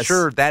through, and I'm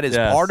sure that is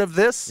part of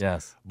this.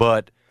 Yes.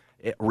 But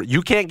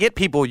you can't get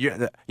people,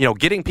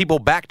 getting people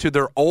back to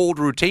their old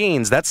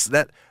routines. That's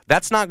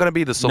not going to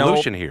be the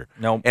solution here.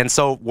 Nope. And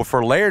so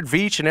for Laird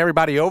Veach and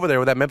everybody over there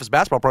with that Memphis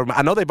basketball program,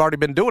 I know they've already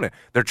been doing it.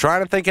 They're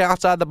trying to think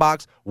outside the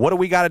box. What do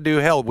we got to do?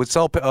 Hell, we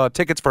sell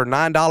tickets for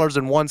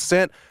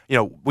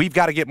 $9.01. We've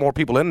got to get more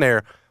people in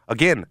there.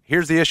 Again,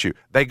 here's the issue.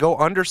 They go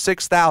under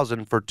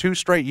 6,000 for 2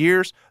 straight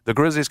years, the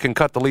Grizzlies can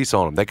cut the lease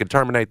on them. They can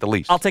terminate the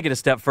lease. I'll take it a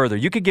step further.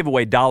 You could give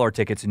away dollar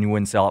tickets and you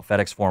wouldn't sell at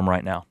FedEx Forum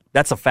right now.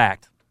 That's a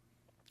fact.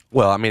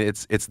 Well, I mean,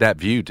 it's that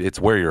view. It's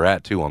where you're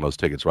at, too, on those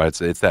tickets,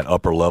 right? It's that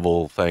upper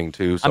level thing,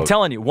 too. So. I'm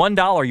telling you,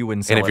 $1 you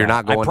wouldn't sell. And if you're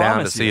not going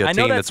down to see a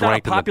team that's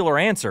ranked not a popular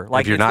answer.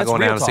 If you're not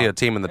going down to see a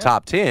team in the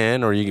top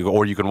 10, or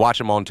you can watch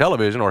them on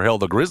television, or hell,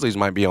 the Grizzlies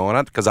might be on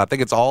it, because I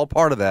think it's all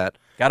part of that.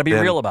 Got to be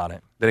real about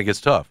it. Then it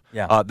gets tough.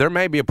 Yeah. There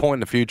may be a point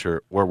in the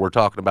future where we're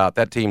talking about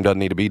that team doesn't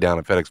need to be down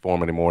at FedEx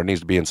Forum anymore. It needs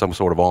to be in some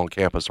sort of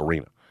on-campus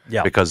arena.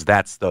 Yeah. Because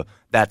that's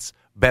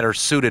better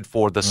suited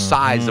for the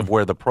size of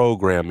where the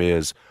program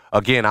is.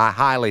 Again, I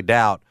highly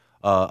doubt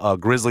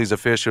Grizzlies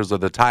officials or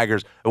the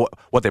Tigers,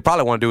 what they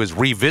probably want to do is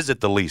revisit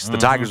the lease. The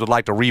Tigers would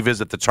like to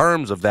revisit the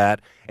terms of that,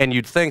 and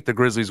you'd think the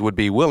Grizzlies would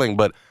be willing.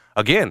 But,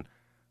 again,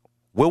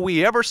 will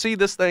we ever see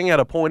this thing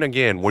at a point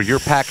again where you're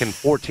packing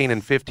 14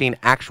 and 15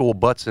 actual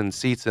butts and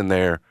seats in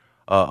there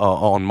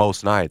on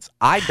most nights?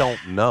 I don't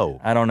know.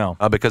 I don't know.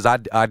 Because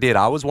I did.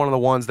 I was one of the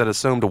ones that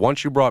assumed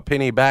once you brought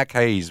Penny back,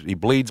 hey, he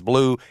bleeds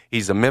blue.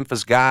 He's a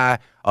Memphis guy.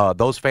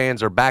 Those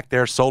fans are back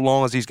there so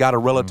long as he's got a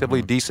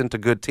relatively decent to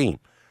good team.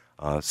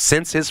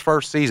 Since his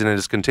first season, it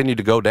has continued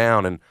to go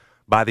down, and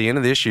by the end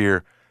of this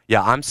year,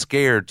 yeah, I'm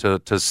scared to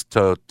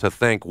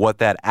think what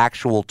that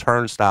actual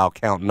turnstile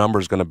count number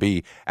is going to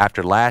be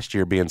after last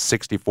year being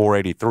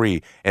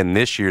 6,483, and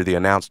this year the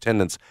announced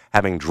attendance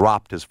having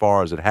dropped as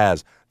far as it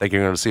has. I think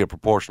you're going to see a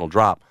proportional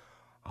drop.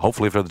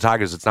 Hopefully for the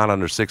Tigers, it's not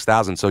under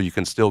 6,000, so you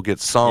can still get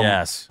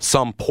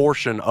some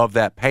portion of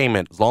that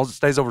payment. As long as it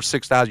stays over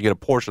 6,000, you get a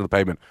portion of the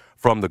payment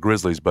from the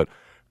Grizzlies, but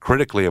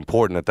critically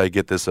important that they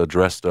get this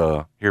addressed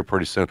here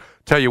pretty soon.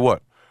 Tell you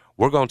what,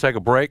 we're going to take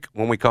a break.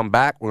 When we come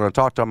back, we're going to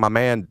talk to my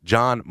man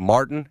John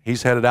Martin.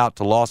 He's headed out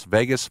to Las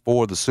Vegas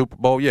for the Super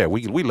Bowl. Yeah,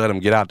 we let him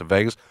get out to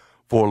Vegas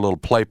for a little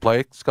play.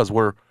 It's because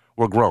we're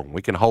grown.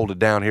 We can hold it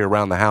down here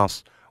around the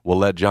house. We'll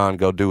let John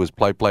go do his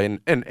play,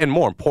 and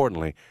more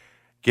importantly,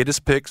 get his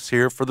picks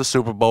here for the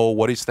Super Bowl,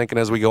 what he's thinking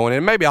as we go in.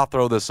 And maybe I'll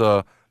throw this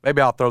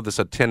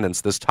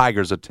this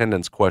Tigers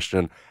attendance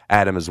question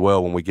at him as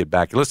well when we get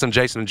back. You listen to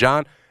Jason and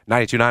John,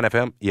 92.9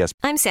 FM, yes.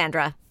 I'm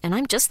Sandra, and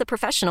I'm just the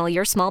professional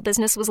your small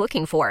business was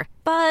looking for.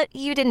 But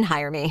you didn't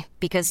hire me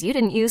because you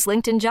didn't use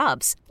LinkedIn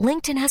Jobs.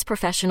 LinkedIn has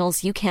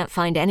professionals you can't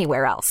find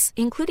anywhere else,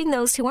 including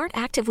those who aren't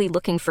actively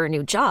looking for a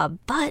new job,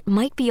 but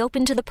might be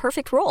open to the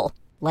perfect role,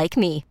 like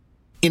me.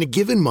 In a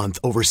given month,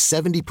 over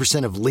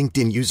 70% of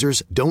LinkedIn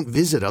users don't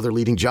visit other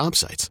leading job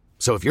sites.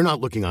 So if you're not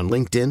looking on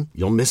LinkedIn,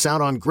 you'll miss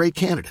out on great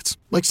candidates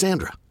like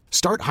Sandra.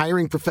 Start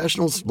hiring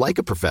professionals like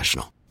a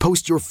professional.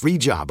 Post your free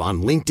job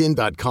on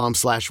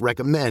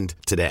linkedin.com/recommend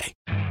today.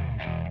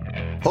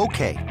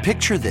 Okay,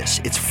 picture this.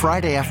 It's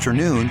Friday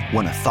afternoon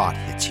when a thought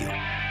hits you.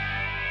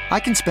 I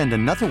can spend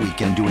another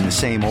weekend doing the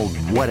same old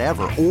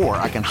whatever, or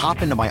I can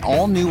hop into my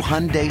all-new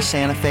Hyundai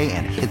Santa Fe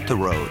and hit the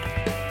road.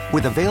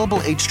 With available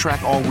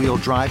H-Track all-wheel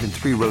drive and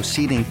 3-row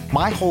seating,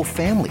 my whole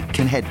family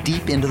can head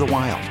deep into the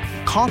wild.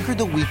 Conquer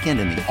the weekend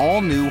in the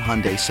all-new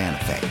Hyundai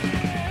Santa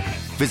Fe.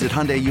 Visit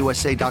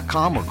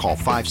HyundaiUSA.com or call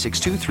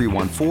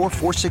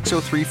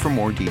 562-314-4603 for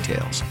more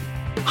details.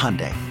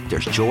 Hyundai,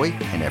 there's joy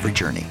in every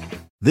journey.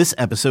 This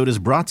episode is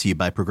brought to you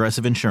by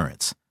Progressive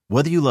Insurance.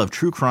 Whether you love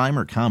true crime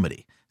or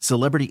comedy,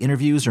 celebrity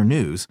interviews or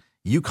news,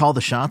 you call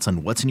the shots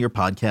on what's in your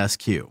podcast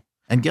queue.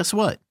 And guess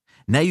what?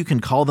 Now you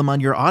can call them on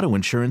your auto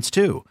insurance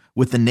too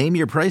with the Name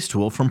Your Price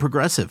tool from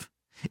Progressive.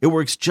 It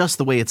works just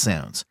the way it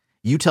sounds.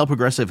 You tell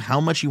Progressive how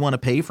much you want to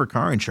pay for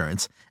car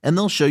insurance, and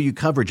they'll show you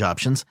coverage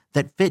options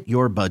that fit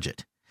your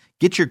budget.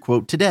 Get your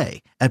quote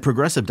today at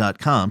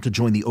Progressive.com to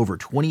join the over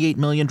 28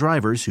 million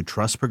drivers who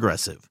trust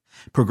Progressive.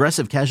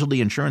 Progressive Casualty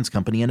Insurance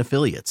Company and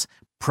Affiliates.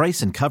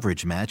 Price and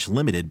coverage match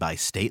limited by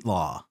state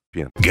law.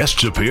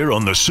 Guests appear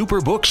on the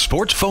Superbook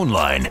Sports phone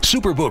line.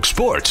 Superbook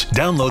Sports.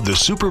 Download the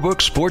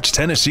Superbook Sports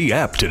Tennessee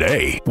app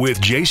today.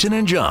 With Jason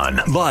and John,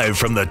 live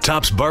from the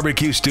Tops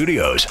Barbecue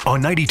Studios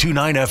on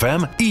 92.9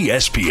 FM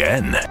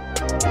ESPN.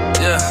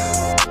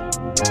 Yeah.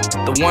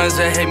 The ones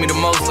that hate me the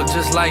most look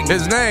just like me.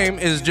 His name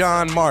is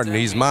John Martin.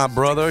 He's my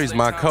brother. He's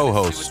my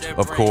co-host,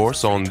 of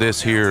course, on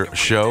this here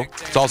show.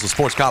 He's also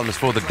sports columnist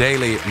for the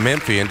Daily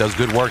Memphian. Does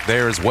good work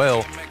there as well.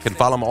 You can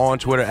follow him on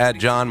Twitter at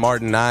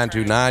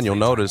JohnMartin929. You'll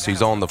notice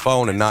he's on the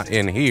phone and not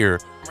in here.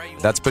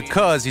 That's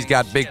because he's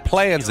got big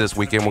plans this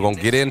weekend. We're going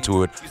to get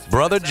into it.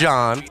 Brother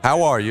John,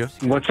 how are you?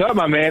 What's up,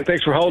 my man?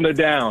 Thanks for holding it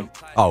down.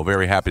 Oh,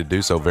 very happy to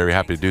do so. Very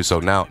happy to do so.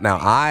 Now,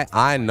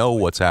 I know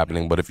what's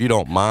happening, but if you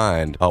don't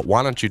mind,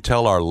 why don't you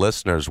tell our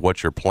listeners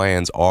what your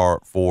plans are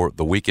for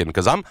the weekend?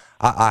 Because I'm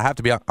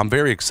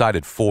very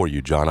excited for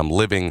you, John. I'm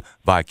living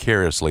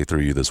vicariously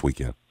through you this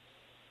weekend.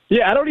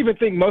 Yeah, I don't even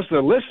think most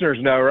of the listeners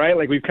know, right?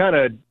 Like, we've kind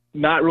of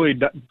not really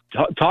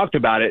talked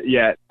about it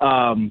yet,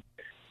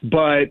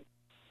 but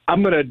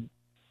I'm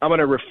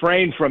gonna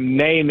refrain from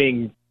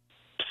naming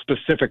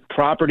specific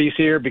properties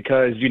here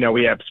because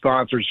we have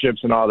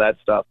sponsorships and all that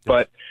stuff.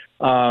 But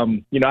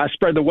I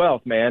spread the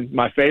wealth, man.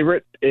 My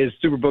favorite is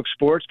Superbook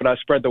Sports, but I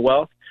spread the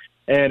wealth,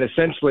 and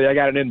essentially I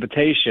got an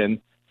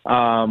invitation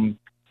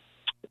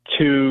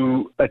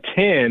to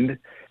attend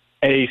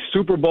a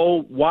Super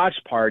Bowl watch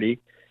party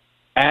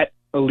at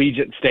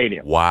Allegiant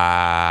Stadium.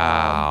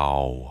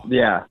 Wow.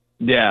 Yeah.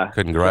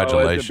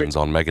 Congratulations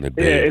on making it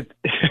big.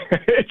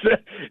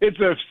 It's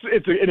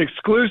an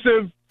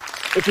exclusive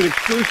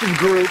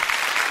group.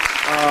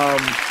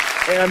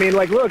 And I mean,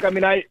 look, I'm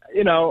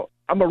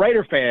a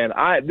Raider fan.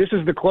 This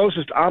is the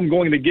closest I'm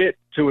going to get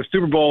to a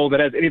Super Bowl that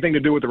has anything to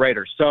do with the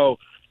Raiders. So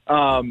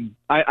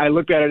I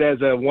looked at it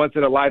as a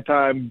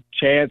once-in-a-lifetime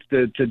chance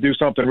to do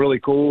something really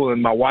cool,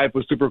 and my wife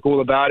was super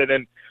cool about it.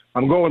 And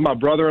I'm going with my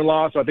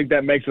brother-in-law, so I think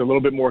that makes it a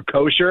little bit more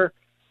kosher.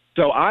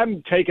 So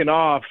I'm taking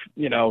off,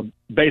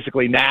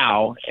 basically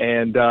now,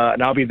 and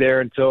I'll be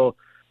there until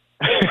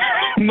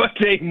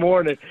Monday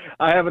morning.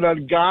 I have an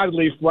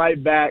ungodly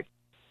flight back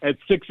at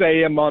 6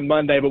 a.m. on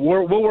Monday, but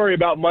we'll worry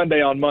about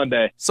Monday on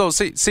Monday. So,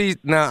 see,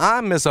 now I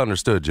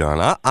misunderstood,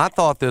 John. I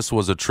thought this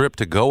was a trip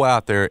to go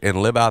out there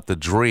and live out the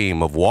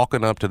dream of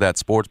walking up to that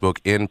sports book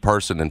in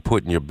person and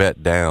putting your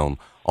bet down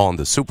on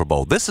the Super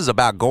Bowl. This is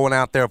about going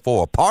out there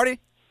for a party?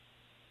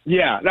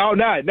 Yeah, no.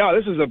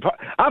 This is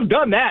I've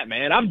done that,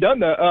 man. I've done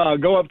the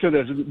go up to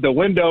the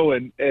window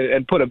and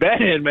put a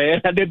bet in,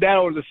 man. I did that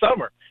over the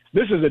summer.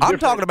 This is I'm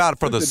talking about it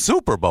for the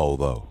Super Bowl,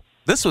 though.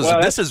 This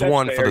is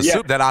one fair. For the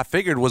Super that I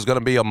figured was going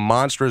to be a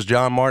monstrous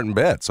John Martin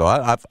bet. So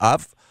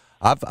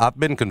I've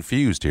been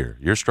confused here.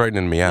 You're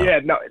straightening me out.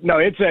 Yeah, no.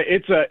 It's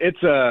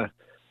a.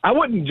 I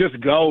wouldn't just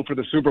go for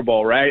the Super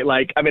Bowl, right?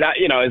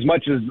 As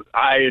much as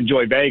I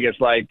enjoy Vegas,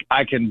 I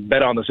can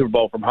bet on the Super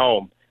Bowl from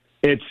home.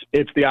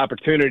 It's the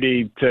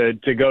opportunity to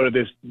go to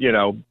this,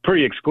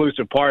 pretty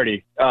exclusive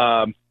party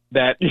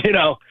that,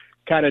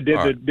 kind of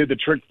did the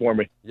trick for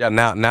me. Yeah,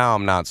 now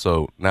I'm not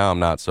so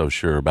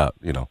sure about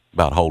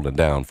holding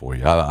down for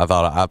you. I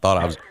thought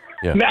I was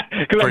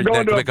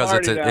because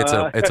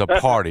it's a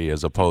party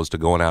as opposed to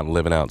going out and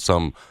living out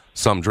some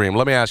dream.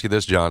 Let me ask you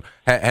this, John: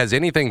 has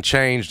anything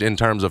changed in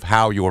terms of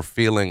how you're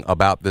feeling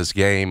about this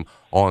game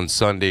on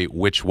Sunday?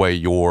 Which way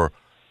you're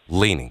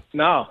leaning?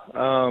 No,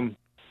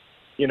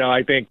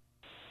 I think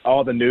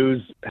all the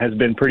news has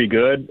been pretty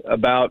good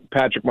about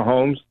Patrick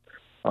Mahomes.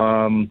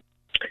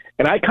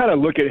 And I kind of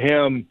look at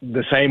him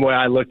the same way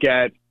I look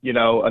at,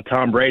 a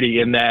Tom Brady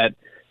in that,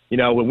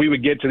 when we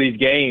would get to these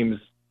games,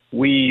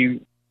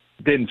 we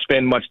didn't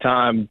spend much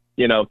time,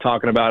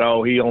 talking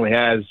about, he only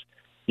has,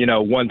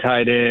 one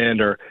tight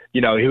end or,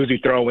 who's he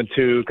throwing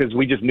to, because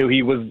we just knew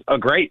he was a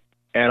great.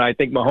 And I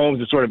think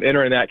Mahomes is sort of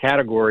entering that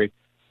category.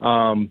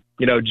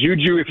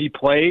 Juju, if he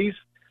plays,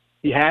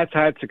 he has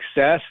had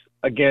success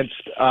against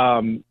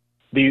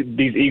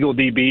these Eagle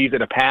DBs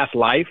in a past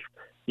life,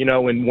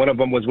 when one of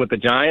them was with the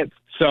Giants.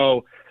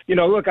 So,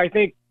 look, I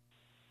think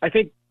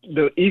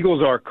the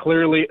Eagles are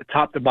clearly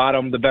top to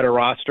bottom the better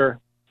roster.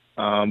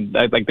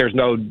 There's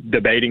no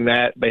debating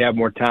that. They have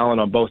more talent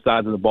on both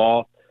sides of the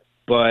ball.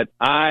 But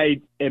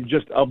I am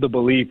just of the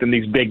belief in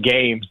these big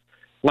games.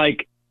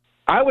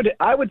 I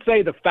would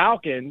say the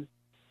Falcons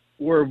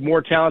were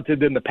more talented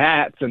than the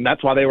Pats, and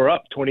that's why they were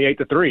up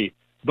 28-3.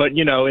 But,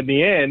 in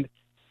the end,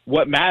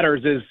 what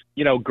matters is,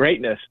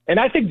 greatness. And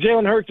I think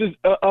Jalen Hurts is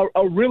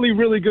a really,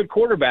 really good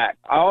quarterback.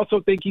 I also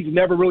think he's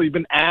never really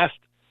been asked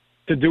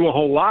to do a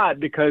whole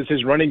lot because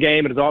his running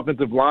game and his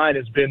offensive line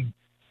has been,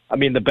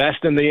 the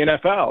best in the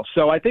NFL.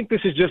 So I think this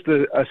is just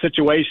a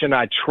situation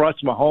I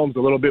trust Mahomes a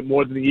little bit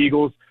more than the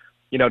Eagles,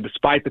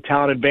 despite the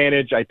talent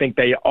advantage. I think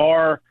they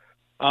are.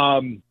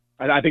 And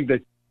I think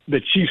that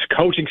the Chiefs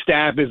coaching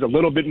staff is a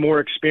little bit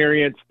more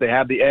experienced. They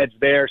have the edge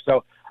there.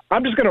 So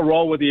I'm just going to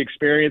roll with the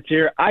experience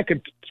here. I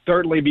could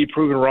certainly be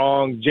proven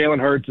wrong. Jalen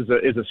Hurts is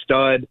a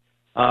stud.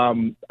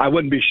 I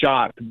wouldn't be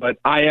shocked, but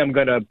I am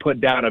going to put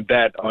down a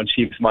bet on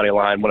Chiefs money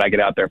line when I get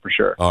out there for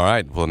sure. All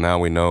right. Well, now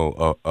we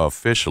know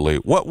officially.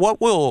 What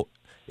will,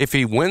 if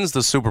he wins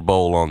the Super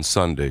Bowl on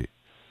Sunday,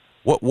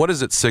 what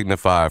does it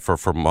signify for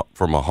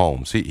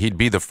Mahomes? He'd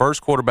be the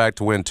first quarterback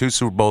to win 2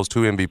 Super Bowls,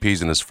 2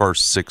 MVPs in his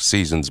first 6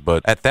 seasons.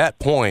 But at that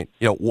point,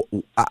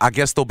 I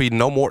guess there'll be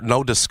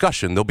no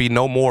discussion. There'll be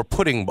no more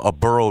putting a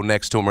Burrow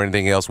next to him or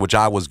anything else, which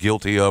I was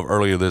guilty of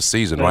earlier this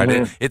season, right?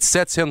 Mm-hmm. It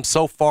sets him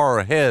so far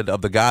ahead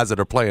of the guys that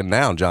are playing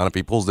now, John, if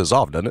he pulls this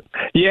off, doesn't it?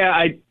 Yeah,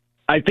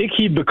 I think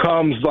he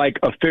becomes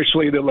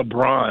officially the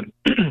LeBron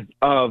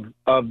of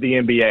the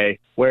NBA,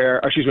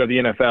 of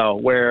the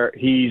NFL, where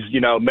he's,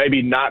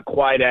 maybe not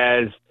quite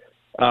as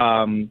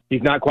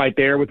he's not quite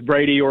there with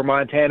Brady or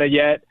Montana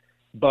yet,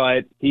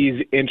 but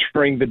he's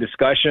entering the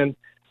discussion.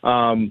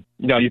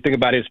 You think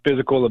about his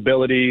physical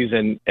abilities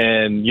and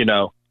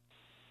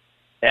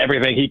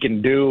everything he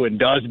can do and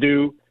does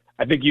do.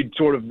 I think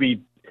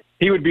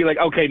he would be like,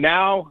 okay,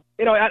 now,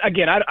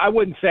 again, I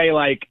wouldn't say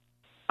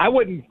I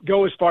wouldn't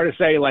go as far to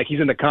say he's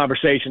in the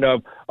conversation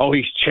of,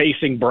 he's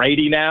chasing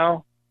Brady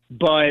now.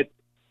 but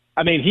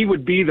I mean, he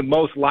would be the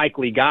most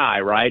likely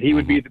guy, right? He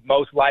would be the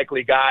most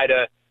likely guy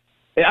to.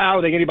 I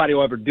don't think anybody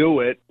will ever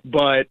do it,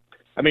 but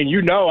I mean,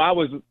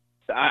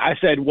 I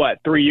said,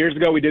 3 years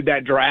ago we did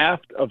that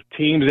draft of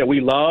teams that we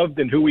loved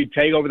and who we'd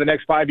take over the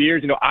next 5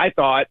 years. I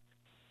thought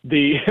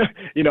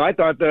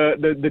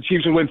the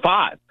Chiefs would win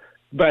 5,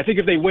 but I think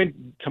if they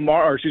win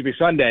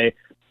Sunday,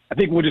 I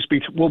think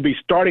we'll be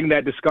starting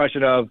that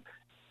discussion of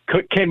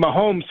can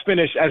Mahomes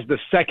finish as the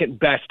second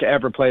best to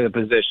ever play the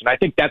position. I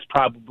think that's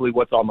probably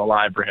what's on the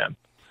line for him.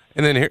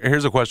 And then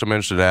here's a question I'm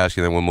interested to ask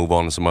you, then we'll move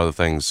on to some other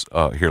things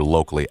here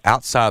locally.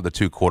 Outside the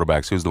two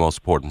quarterbacks, who's the most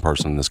important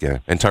person in this game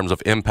in terms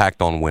of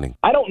impact on winning?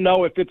 I don't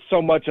know if it's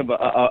so much of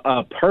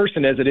a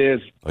person as it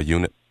is a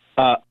unit.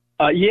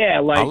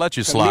 Yeah, I'll let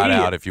you slide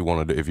out if you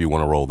want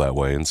to roll that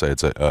way and say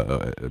it's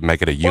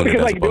make it a unit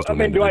as opposed to an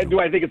individual. Do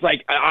I think it's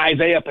like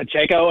Isaiah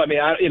Pacheco? I mean,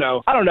 I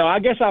don't know. I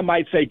guess I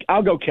might say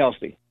I'll go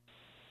Kelce.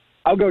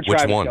 I'll go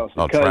Travis. Which one? Kelce,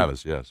 oh,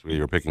 Travis. Yes,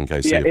 you're picking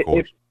KC, of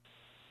course.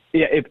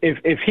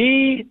 If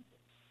he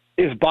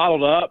is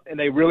bottled up and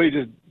they really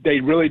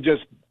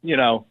just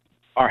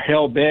are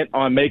hell bent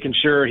on making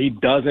sure he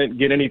doesn't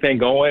get anything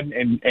going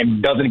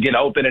and doesn't get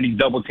open and he's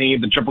double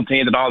teamed and triple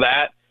teamed and all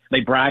that, they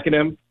bracket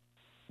him.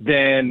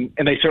 And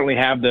they certainly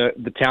have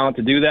the talent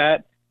to do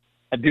that.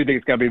 I do think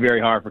it's going to be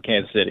very hard for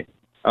Kansas City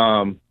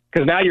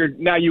because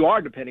now you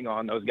are depending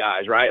on those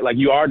guys, right? Like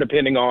you are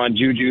depending on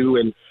Juju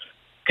and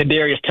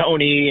Kadarius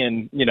Toney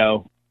and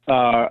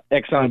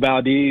Exxon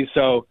Valdez.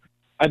 So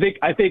I think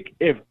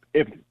if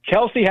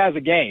Kelce has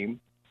a game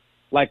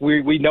like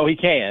we know he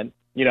can,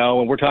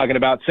 and we're talking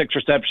about 6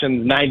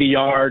 receptions, 90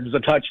 yards, a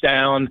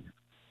touchdown,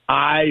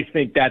 I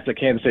think that's a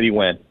Kansas City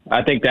win.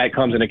 I think that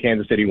comes in a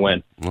Kansas City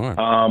win. All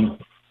right.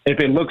 If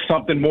it looks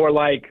something more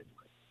like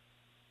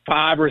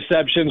 5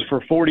 receptions for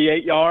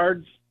 48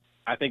 yards,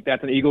 I think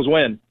that's an Eagles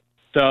win.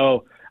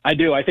 So I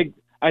do. I think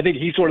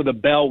he's sort of the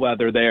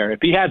bellwether there. If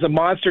he has a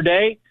monster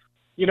day,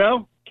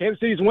 Kansas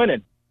City's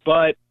winning.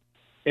 But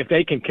if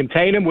they can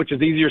contain him, which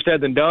is easier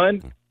said than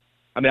done,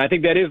 I mean, I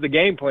think that is the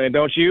game plan,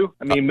 don't you?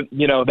 I mean,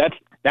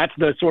 that's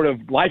the sort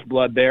of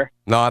lifeblood there.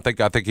 No, I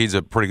think he's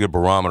a pretty good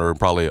barometer and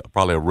probably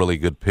a really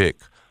good pick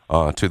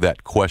to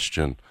that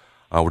question.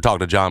 We're talking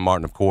to John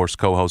Martin, of course,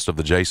 co-host of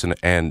the Jason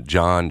and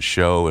John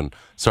Show, and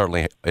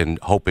certainly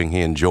hoping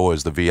he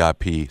enjoys the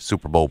VIP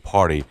Super Bowl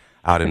party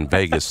out in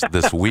Vegas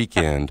this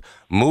weekend.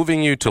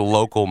 Moving you to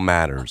local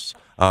matters.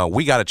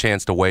 We got a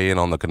chance to weigh in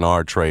on the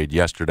Kennard trade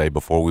yesterday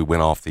before we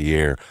went off the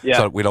air,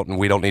 so we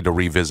don't need to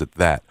revisit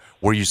that.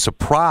 Were you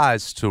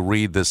surprised to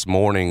read this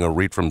morning or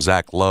read from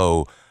Zach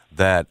Lowe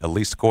that, at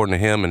least according to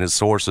him and his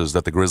sources,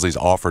 that the Grizzlies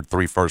offered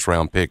 3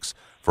 first-round picks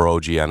for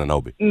OG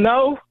Anunoby?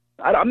 No.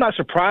 I'm not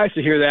surprised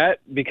to hear that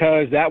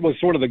because that was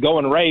sort of the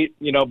going rate,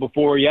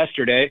 before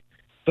yesterday.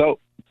 So,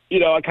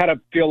 I kind of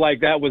feel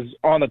like that was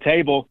on the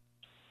table.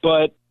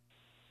 But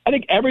I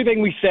think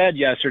everything we said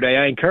yesterday,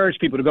 I encourage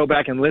people to go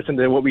back and listen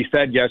to what we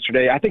said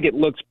yesterday. I think it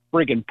looks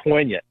freaking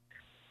poignant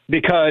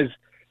because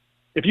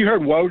if you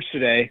heard Woj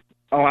today,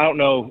 I don't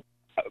know,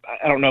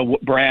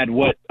 Brad,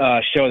 what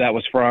show that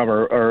was from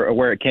or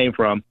where it came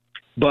from,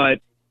 but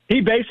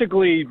he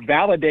basically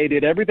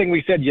validated everything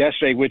we said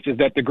yesterday, which is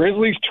that the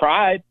Grizzlies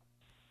tried.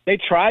 They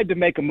tried to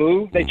make a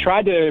move. They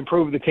tried to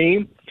improve the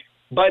team.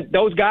 But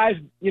those guys,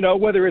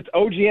 whether it's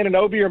OG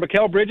Anunoby or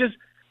Mikal Bridges,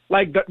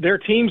 like their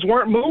teams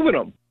weren't moving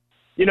them.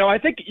 I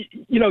think,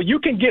 you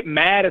can get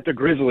mad at the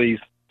Grizzlies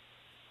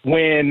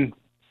when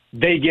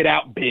they get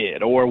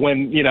outbid or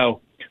when,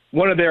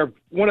 one of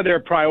their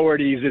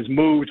priorities is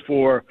moved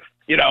for,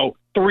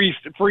 3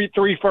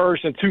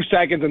 firsts and 2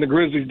 seconds and the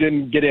Grizzlies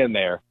didn't get in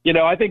there.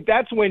 I think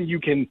that's when you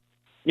can,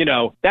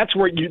 that's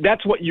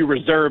what you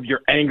reserve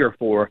your anger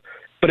for.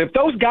 But if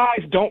those guys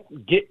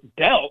don't get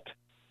dealt,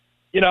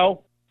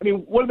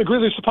 what are the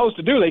Grizzlies supposed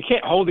to do? They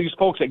can't hold these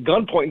folks at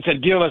gunpoint and say,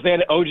 "Give us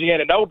OG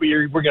Anunoby,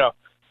 or we're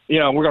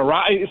gonna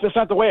ride." It's just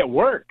not the way it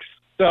works.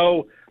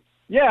 So,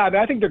 yeah,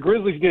 I think the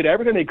Grizzlies did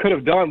everything they could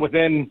have done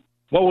within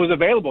what was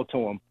available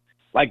to them.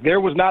 Like there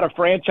was not a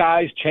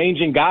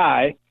franchise-changing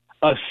guy,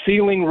 a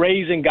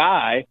ceiling-raising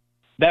guy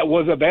that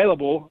was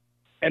available,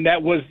 and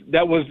that was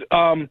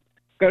going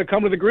to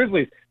come to the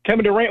Grizzlies.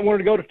 Kevin Durant wanted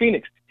to go to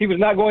Phoenix. He was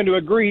not going to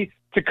agree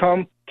to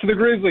come to the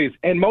Grizzlies,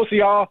 and most of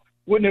y'all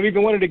wouldn't have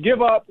even wanted to give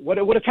up what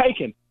it would have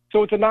taken.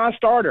 So it's a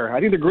non-starter.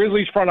 I think the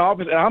Grizzlies front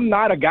office, and I'm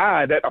not a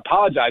guy that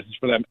apologizes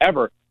for them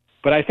ever,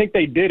 but I think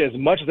they did as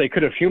much as they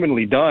could have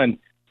humanly done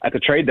at the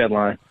trade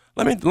deadline.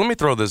 Let me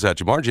throw this at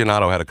you.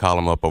 Margianato had a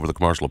column up over the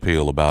Commercial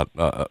Appeal about,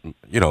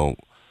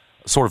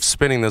 sort of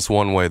spinning this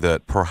one way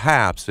that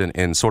perhaps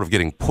in sort of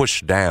getting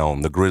pushed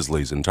down the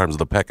Grizzlies in terms of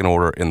the pecking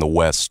order in the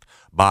West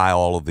by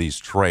all of these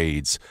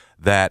trades,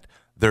 that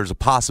there's a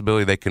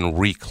possibility they can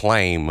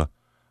reclaim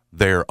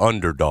their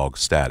underdog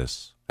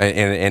status.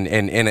 And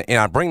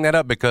I bring that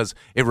up because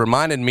it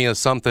reminded me of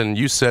something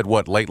you said,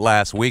 late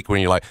last week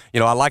when you're like,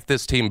 I like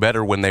this team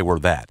better when they were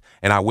that,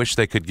 and I wish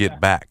they could get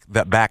back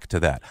to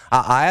that.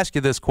 I ask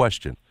you this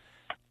question.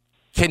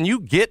 Can you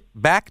get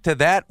back to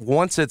that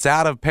once it's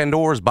out of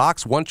Pandora's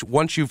box?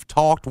 Once you've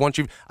talked,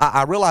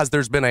 I realize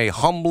there's been a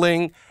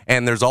humbling,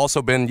 and there's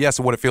also been, yes,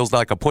 what it feels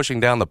like a pushing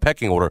down the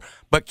pecking order.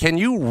 But can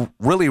you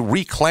really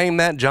reclaim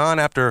that, John,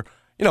 after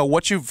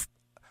what you've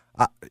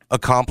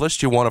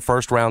accomplished? You won a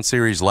first-round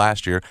series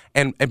last year,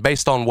 and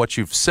based on what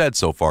you've said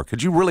so far,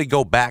 could you really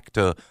go back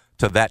to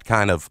that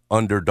kind of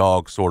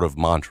underdog sort of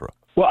mantra?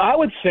 Well, I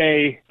would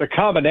say the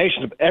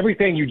combination of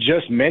everything you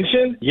just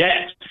mentioned,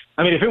 yes.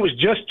 I mean, if it was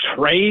just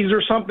trades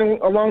or something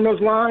along those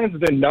lines,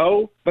 then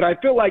no. But I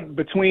feel like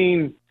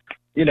between,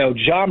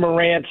 Ja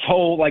Morant's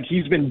whole, like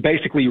he's been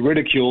basically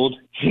ridiculed,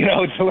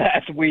 the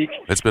last week.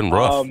 It's been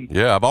rough.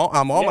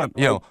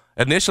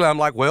 Initially I'm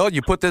like, well,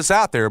 you put this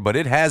out there, but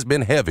it has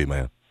been heavy,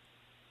 man.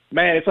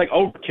 Man, it's like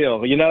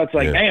overkill. It's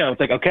like, damn, it's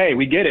like, okay,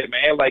 we get it,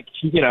 man. Like,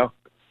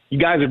 you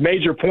guys have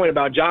made your point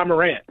about Ja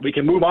Morant. We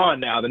can move on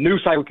now. The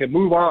news cycle can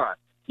move on.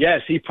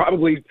 Yes, he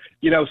probably,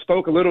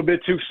 spoke a little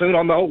bit too soon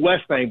on the whole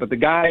West thing, but the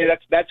guy,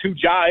 that's who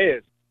Ja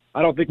is.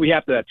 I don't think we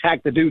have to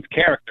attack the dude's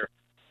character.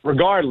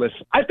 Regardless,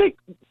 I think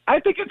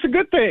it's a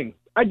good thing.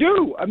 I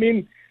do. I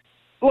mean,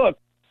 look,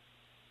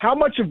 how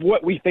much of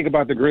what we think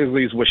about the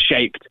Grizzlies was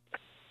shaped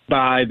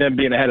by them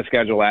being ahead of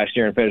schedule last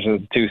year and finishing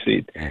as a 2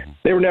 seed?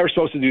 They were never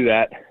supposed to do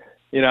that,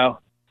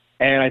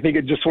 and I think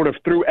it just sort of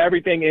threw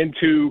everything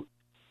into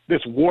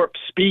this warp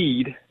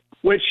speed,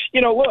 which,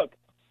 look,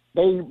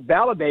 they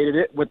validated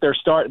it with their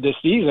start this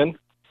season,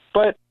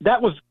 but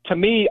that was, to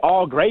me,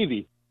 all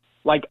gravy.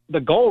 Like, the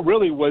goal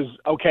really was,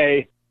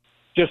 okay,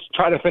 just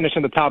try to finish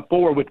in the top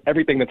 4 with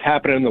everything that's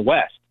happening in the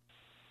West.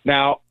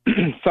 Now,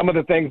 some of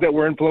the things that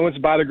were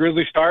influenced by the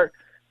Grizzlies start,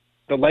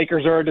 the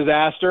Lakers are a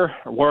disaster,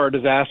 or were a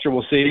disaster,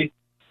 we'll see.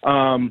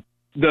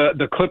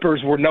 The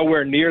Clippers were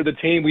nowhere near the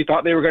team we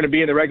thought they were going to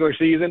be in the regular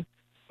season.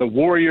 The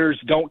Warriors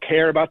don't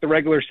care about the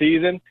regular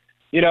season.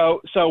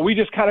 So we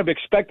just kind of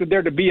expected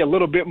there to be a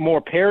little bit more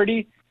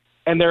parity,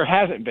 and there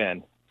hasn't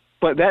been.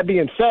 But that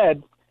being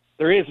said,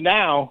 there is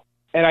now,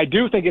 and I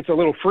do think it's a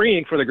little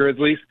freeing for the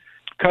Grizzlies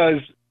because,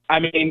 I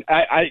mean,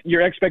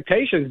 your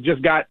expectations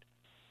just got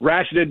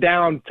ratcheted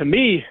down, to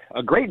me,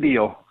 a great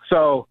deal.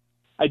 So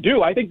I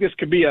think this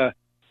could be a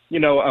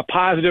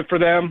positive for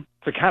them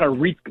to kind of,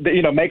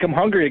 make them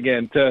hungry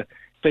again, to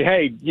say,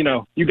 hey,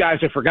 you guys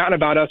have forgotten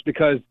about us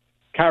because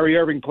Kyrie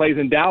Irving plays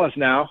in Dallas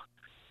now.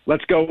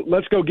 Let's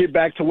go get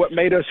back to what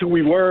made us who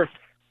we were,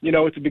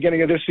 at the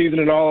beginning of this season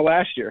and all of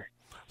last year.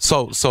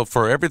 So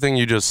for everything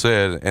you just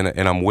said,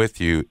 and I'm with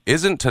you,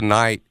 isn't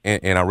tonight,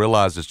 and I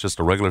realize it's just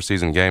a regular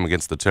season game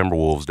against the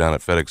Timberwolves down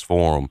at FedEx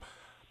Forum,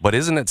 but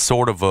isn't it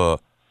sort of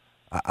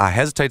I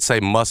hesitate to say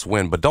must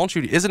win, but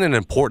isn't it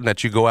important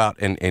that you go out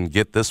and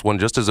get this one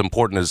just as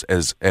important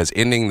as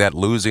ending that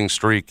losing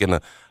streak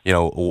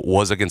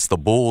was against the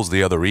Bulls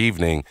the other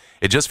evening?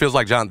 It just feels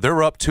like, John,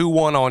 they're up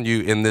 2-1 on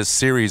you in this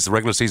series, the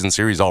regular season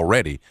series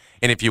already.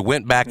 And if you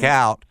went back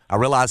out, I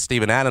realize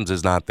Steven Adams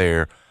is not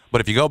there,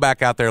 but if you go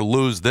back out there,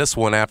 lose this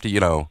one after,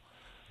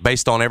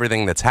 based on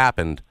everything that's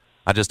happened,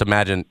 I just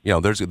imagine,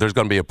 there's going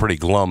to be a pretty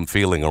glum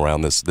feeling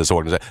around this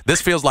organization.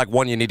 This feels like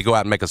one you need to go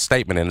out and make a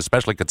statement in,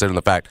 especially considering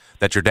the fact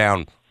that you're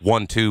down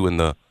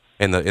 1-2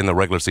 in the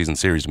regular season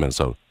series,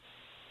 Minnesota.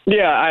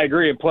 Yeah, I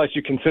agree. And plus,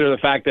 you consider the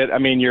fact that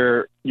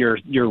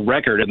your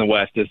record in the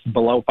West is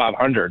below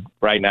 500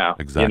 right now.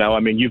 Exactly. I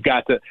mean, you've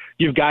got to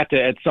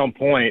at some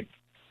point,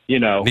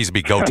 it needs to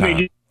be go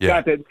time.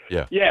 At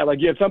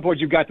some point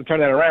you've got to turn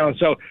that around.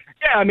 So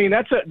yeah, I mean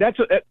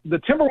the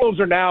Timberwolves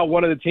are now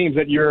one of the teams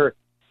that you're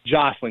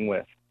jostling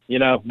with.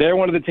 They're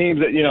one of the teams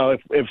that,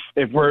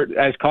 if we're,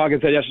 as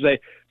Coggins said yesterday,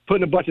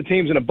 putting a bunch of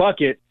teams in a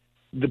bucket,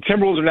 the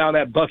Timberwolves are now in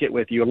that bucket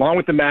with you, along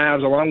with the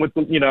Mavs, along with,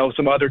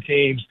 some other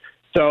teams.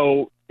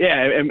 So, yeah,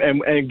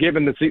 and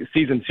given the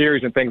season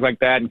series and things like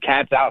that, and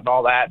Cat's out and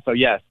all that. So,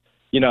 yes,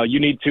 you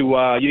need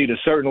to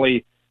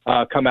certainly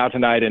come out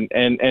tonight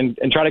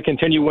and try to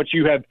continue what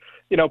you have,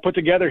 put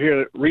together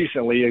here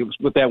recently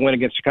with that win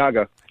against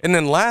Chicago. And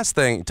then last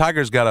thing,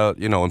 Tigers got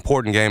a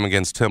important game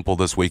against Temple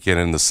this weekend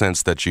in the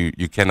sense that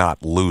you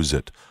cannot lose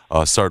it.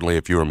 Certainly,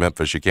 if you're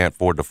Memphis, you can't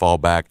afford to fall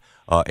back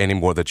any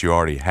more that you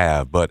already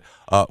have. But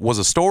was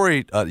a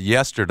story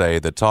yesterday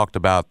that talked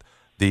about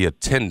the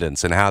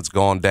attendance and how it's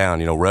gone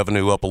down.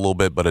 Revenue up a little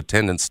bit, but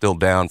attendance still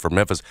down for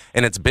Memphis,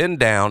 and it's been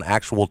down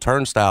actual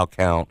turnstile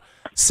count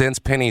since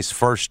Penny's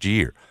first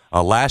year.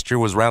 Last year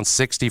was around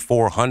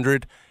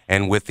 6,400.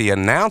 And with the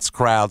announced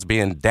crowds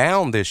being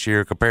down this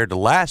year compared to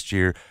last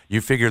year, you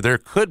figure there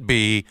could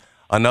be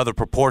another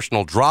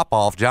proportional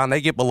drop-off. John,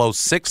 they get below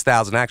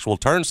 6,000 actual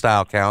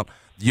turnstile count,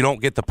 you don't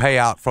get the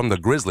payout from the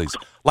Grizzlies.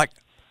 Like,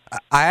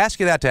 I ask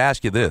you that to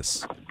ask you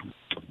this.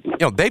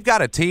 They've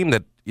got a team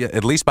that,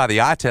 at least by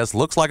the eye test,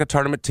 looks like a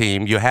tournament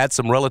team. You had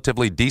some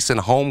relatively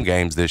decent home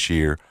games this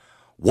year.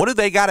 What do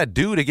they got to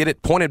do to get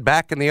it pointed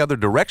back in the other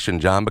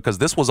direction, John? Because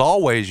this was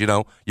always,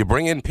 you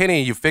bring in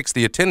Penny, you fix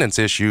the attendance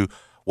issue.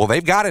 Well,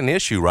 they've got an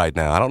issue right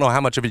now. I don't know how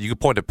much of it you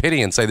could point to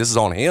Penny and say this is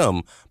on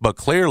him, but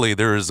clearly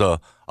there's a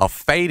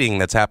fading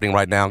that's happening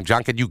right now.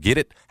 John, can you get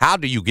it? How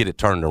do you get it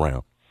turned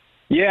around?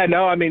 Yeah,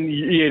 no, I mean,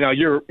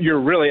 you're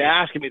really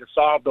asking me to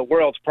solve the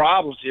world's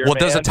problems here. Well,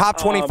 man. does a top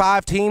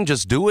 25 team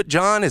just do it,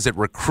 John? Is it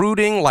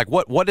recruiting? Like,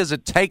 what does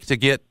it take to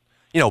get,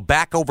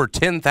 back over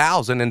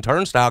 10,000 in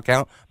turnstile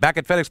count back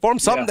at FedEx Forum?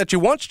 Something that you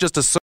once just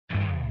assumed.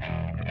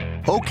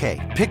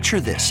 Okay, picture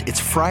this. It's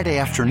Friday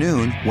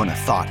afternoon when a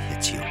thought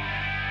hits you.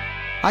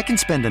 I can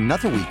spend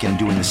another weekend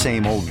doing the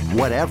same old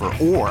whatever,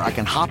 or I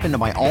can hop into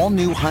my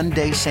all-new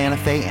Hyundai Santa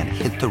Fe and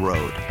hit the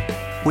road.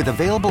 With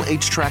available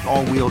H-Track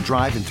all-wheel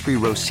drive and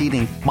 3-row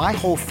seating, my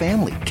whole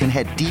family can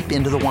head deep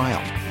into the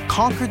wild.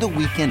 Conquer the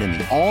weekend in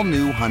the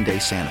all-new Hyundai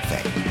Santa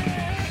Fe.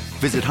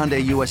 Visit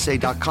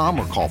HyundaiUSA.com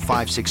or call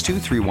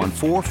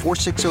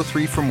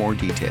 562-314-4603 for more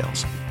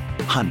details.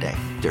 Hyundai,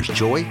 there's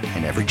joy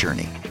in every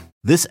journey.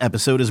 This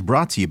episode is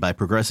brought to you by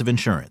Progressive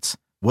Insurance.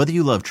 Whether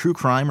you love true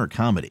crime or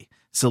comedy,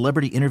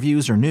 celebrity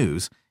interviews or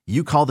news,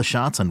 you call the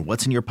shots on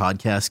what's in your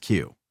podcast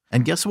queue.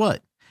 And guess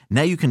what?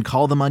 Now you can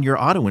call them on your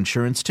auto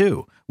insurance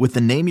too with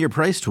the Name Your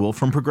Price tool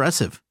from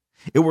Progressive.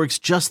 It works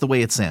just the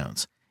way it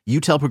sounds. You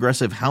tell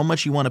Progressive how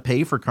much you want to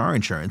pay for car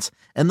insurance,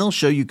 and they'll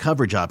show you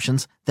coverage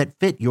options that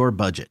fit your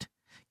budget.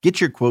 Get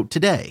your quote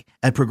today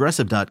at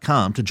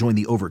Progressive.com to join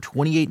the over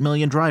 28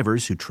 million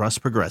drivers who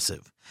trust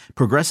Progressive.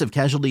 Progressive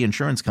Casualty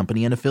Insurance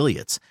Company and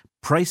Affiliates.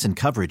 Price and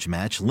coverage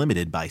match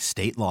limited by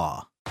state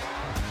law.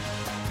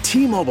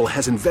 T-Mobile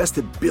has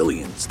invested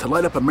billions to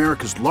light up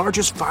America's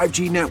largest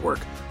 5G network,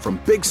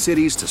 from big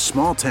cities to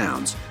small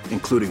towns,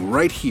 including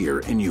right here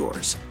in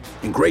yours.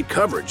 And great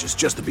coverage is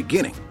just the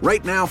beginning.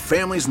 Right now,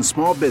 families and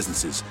small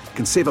businesses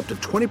can save up to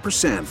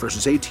 20%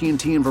 versus AT&T and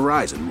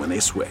Verizon when they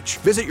switch.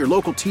 Visit your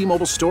local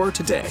T-Mobile store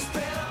today.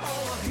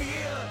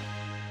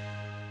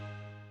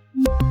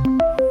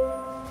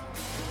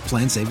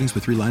 Plan savings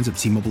with 3 lines of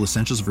T-Mobile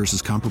Essentials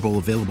versus comparable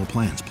available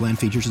plans. Plan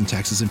features and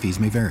taxes and fees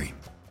may vary.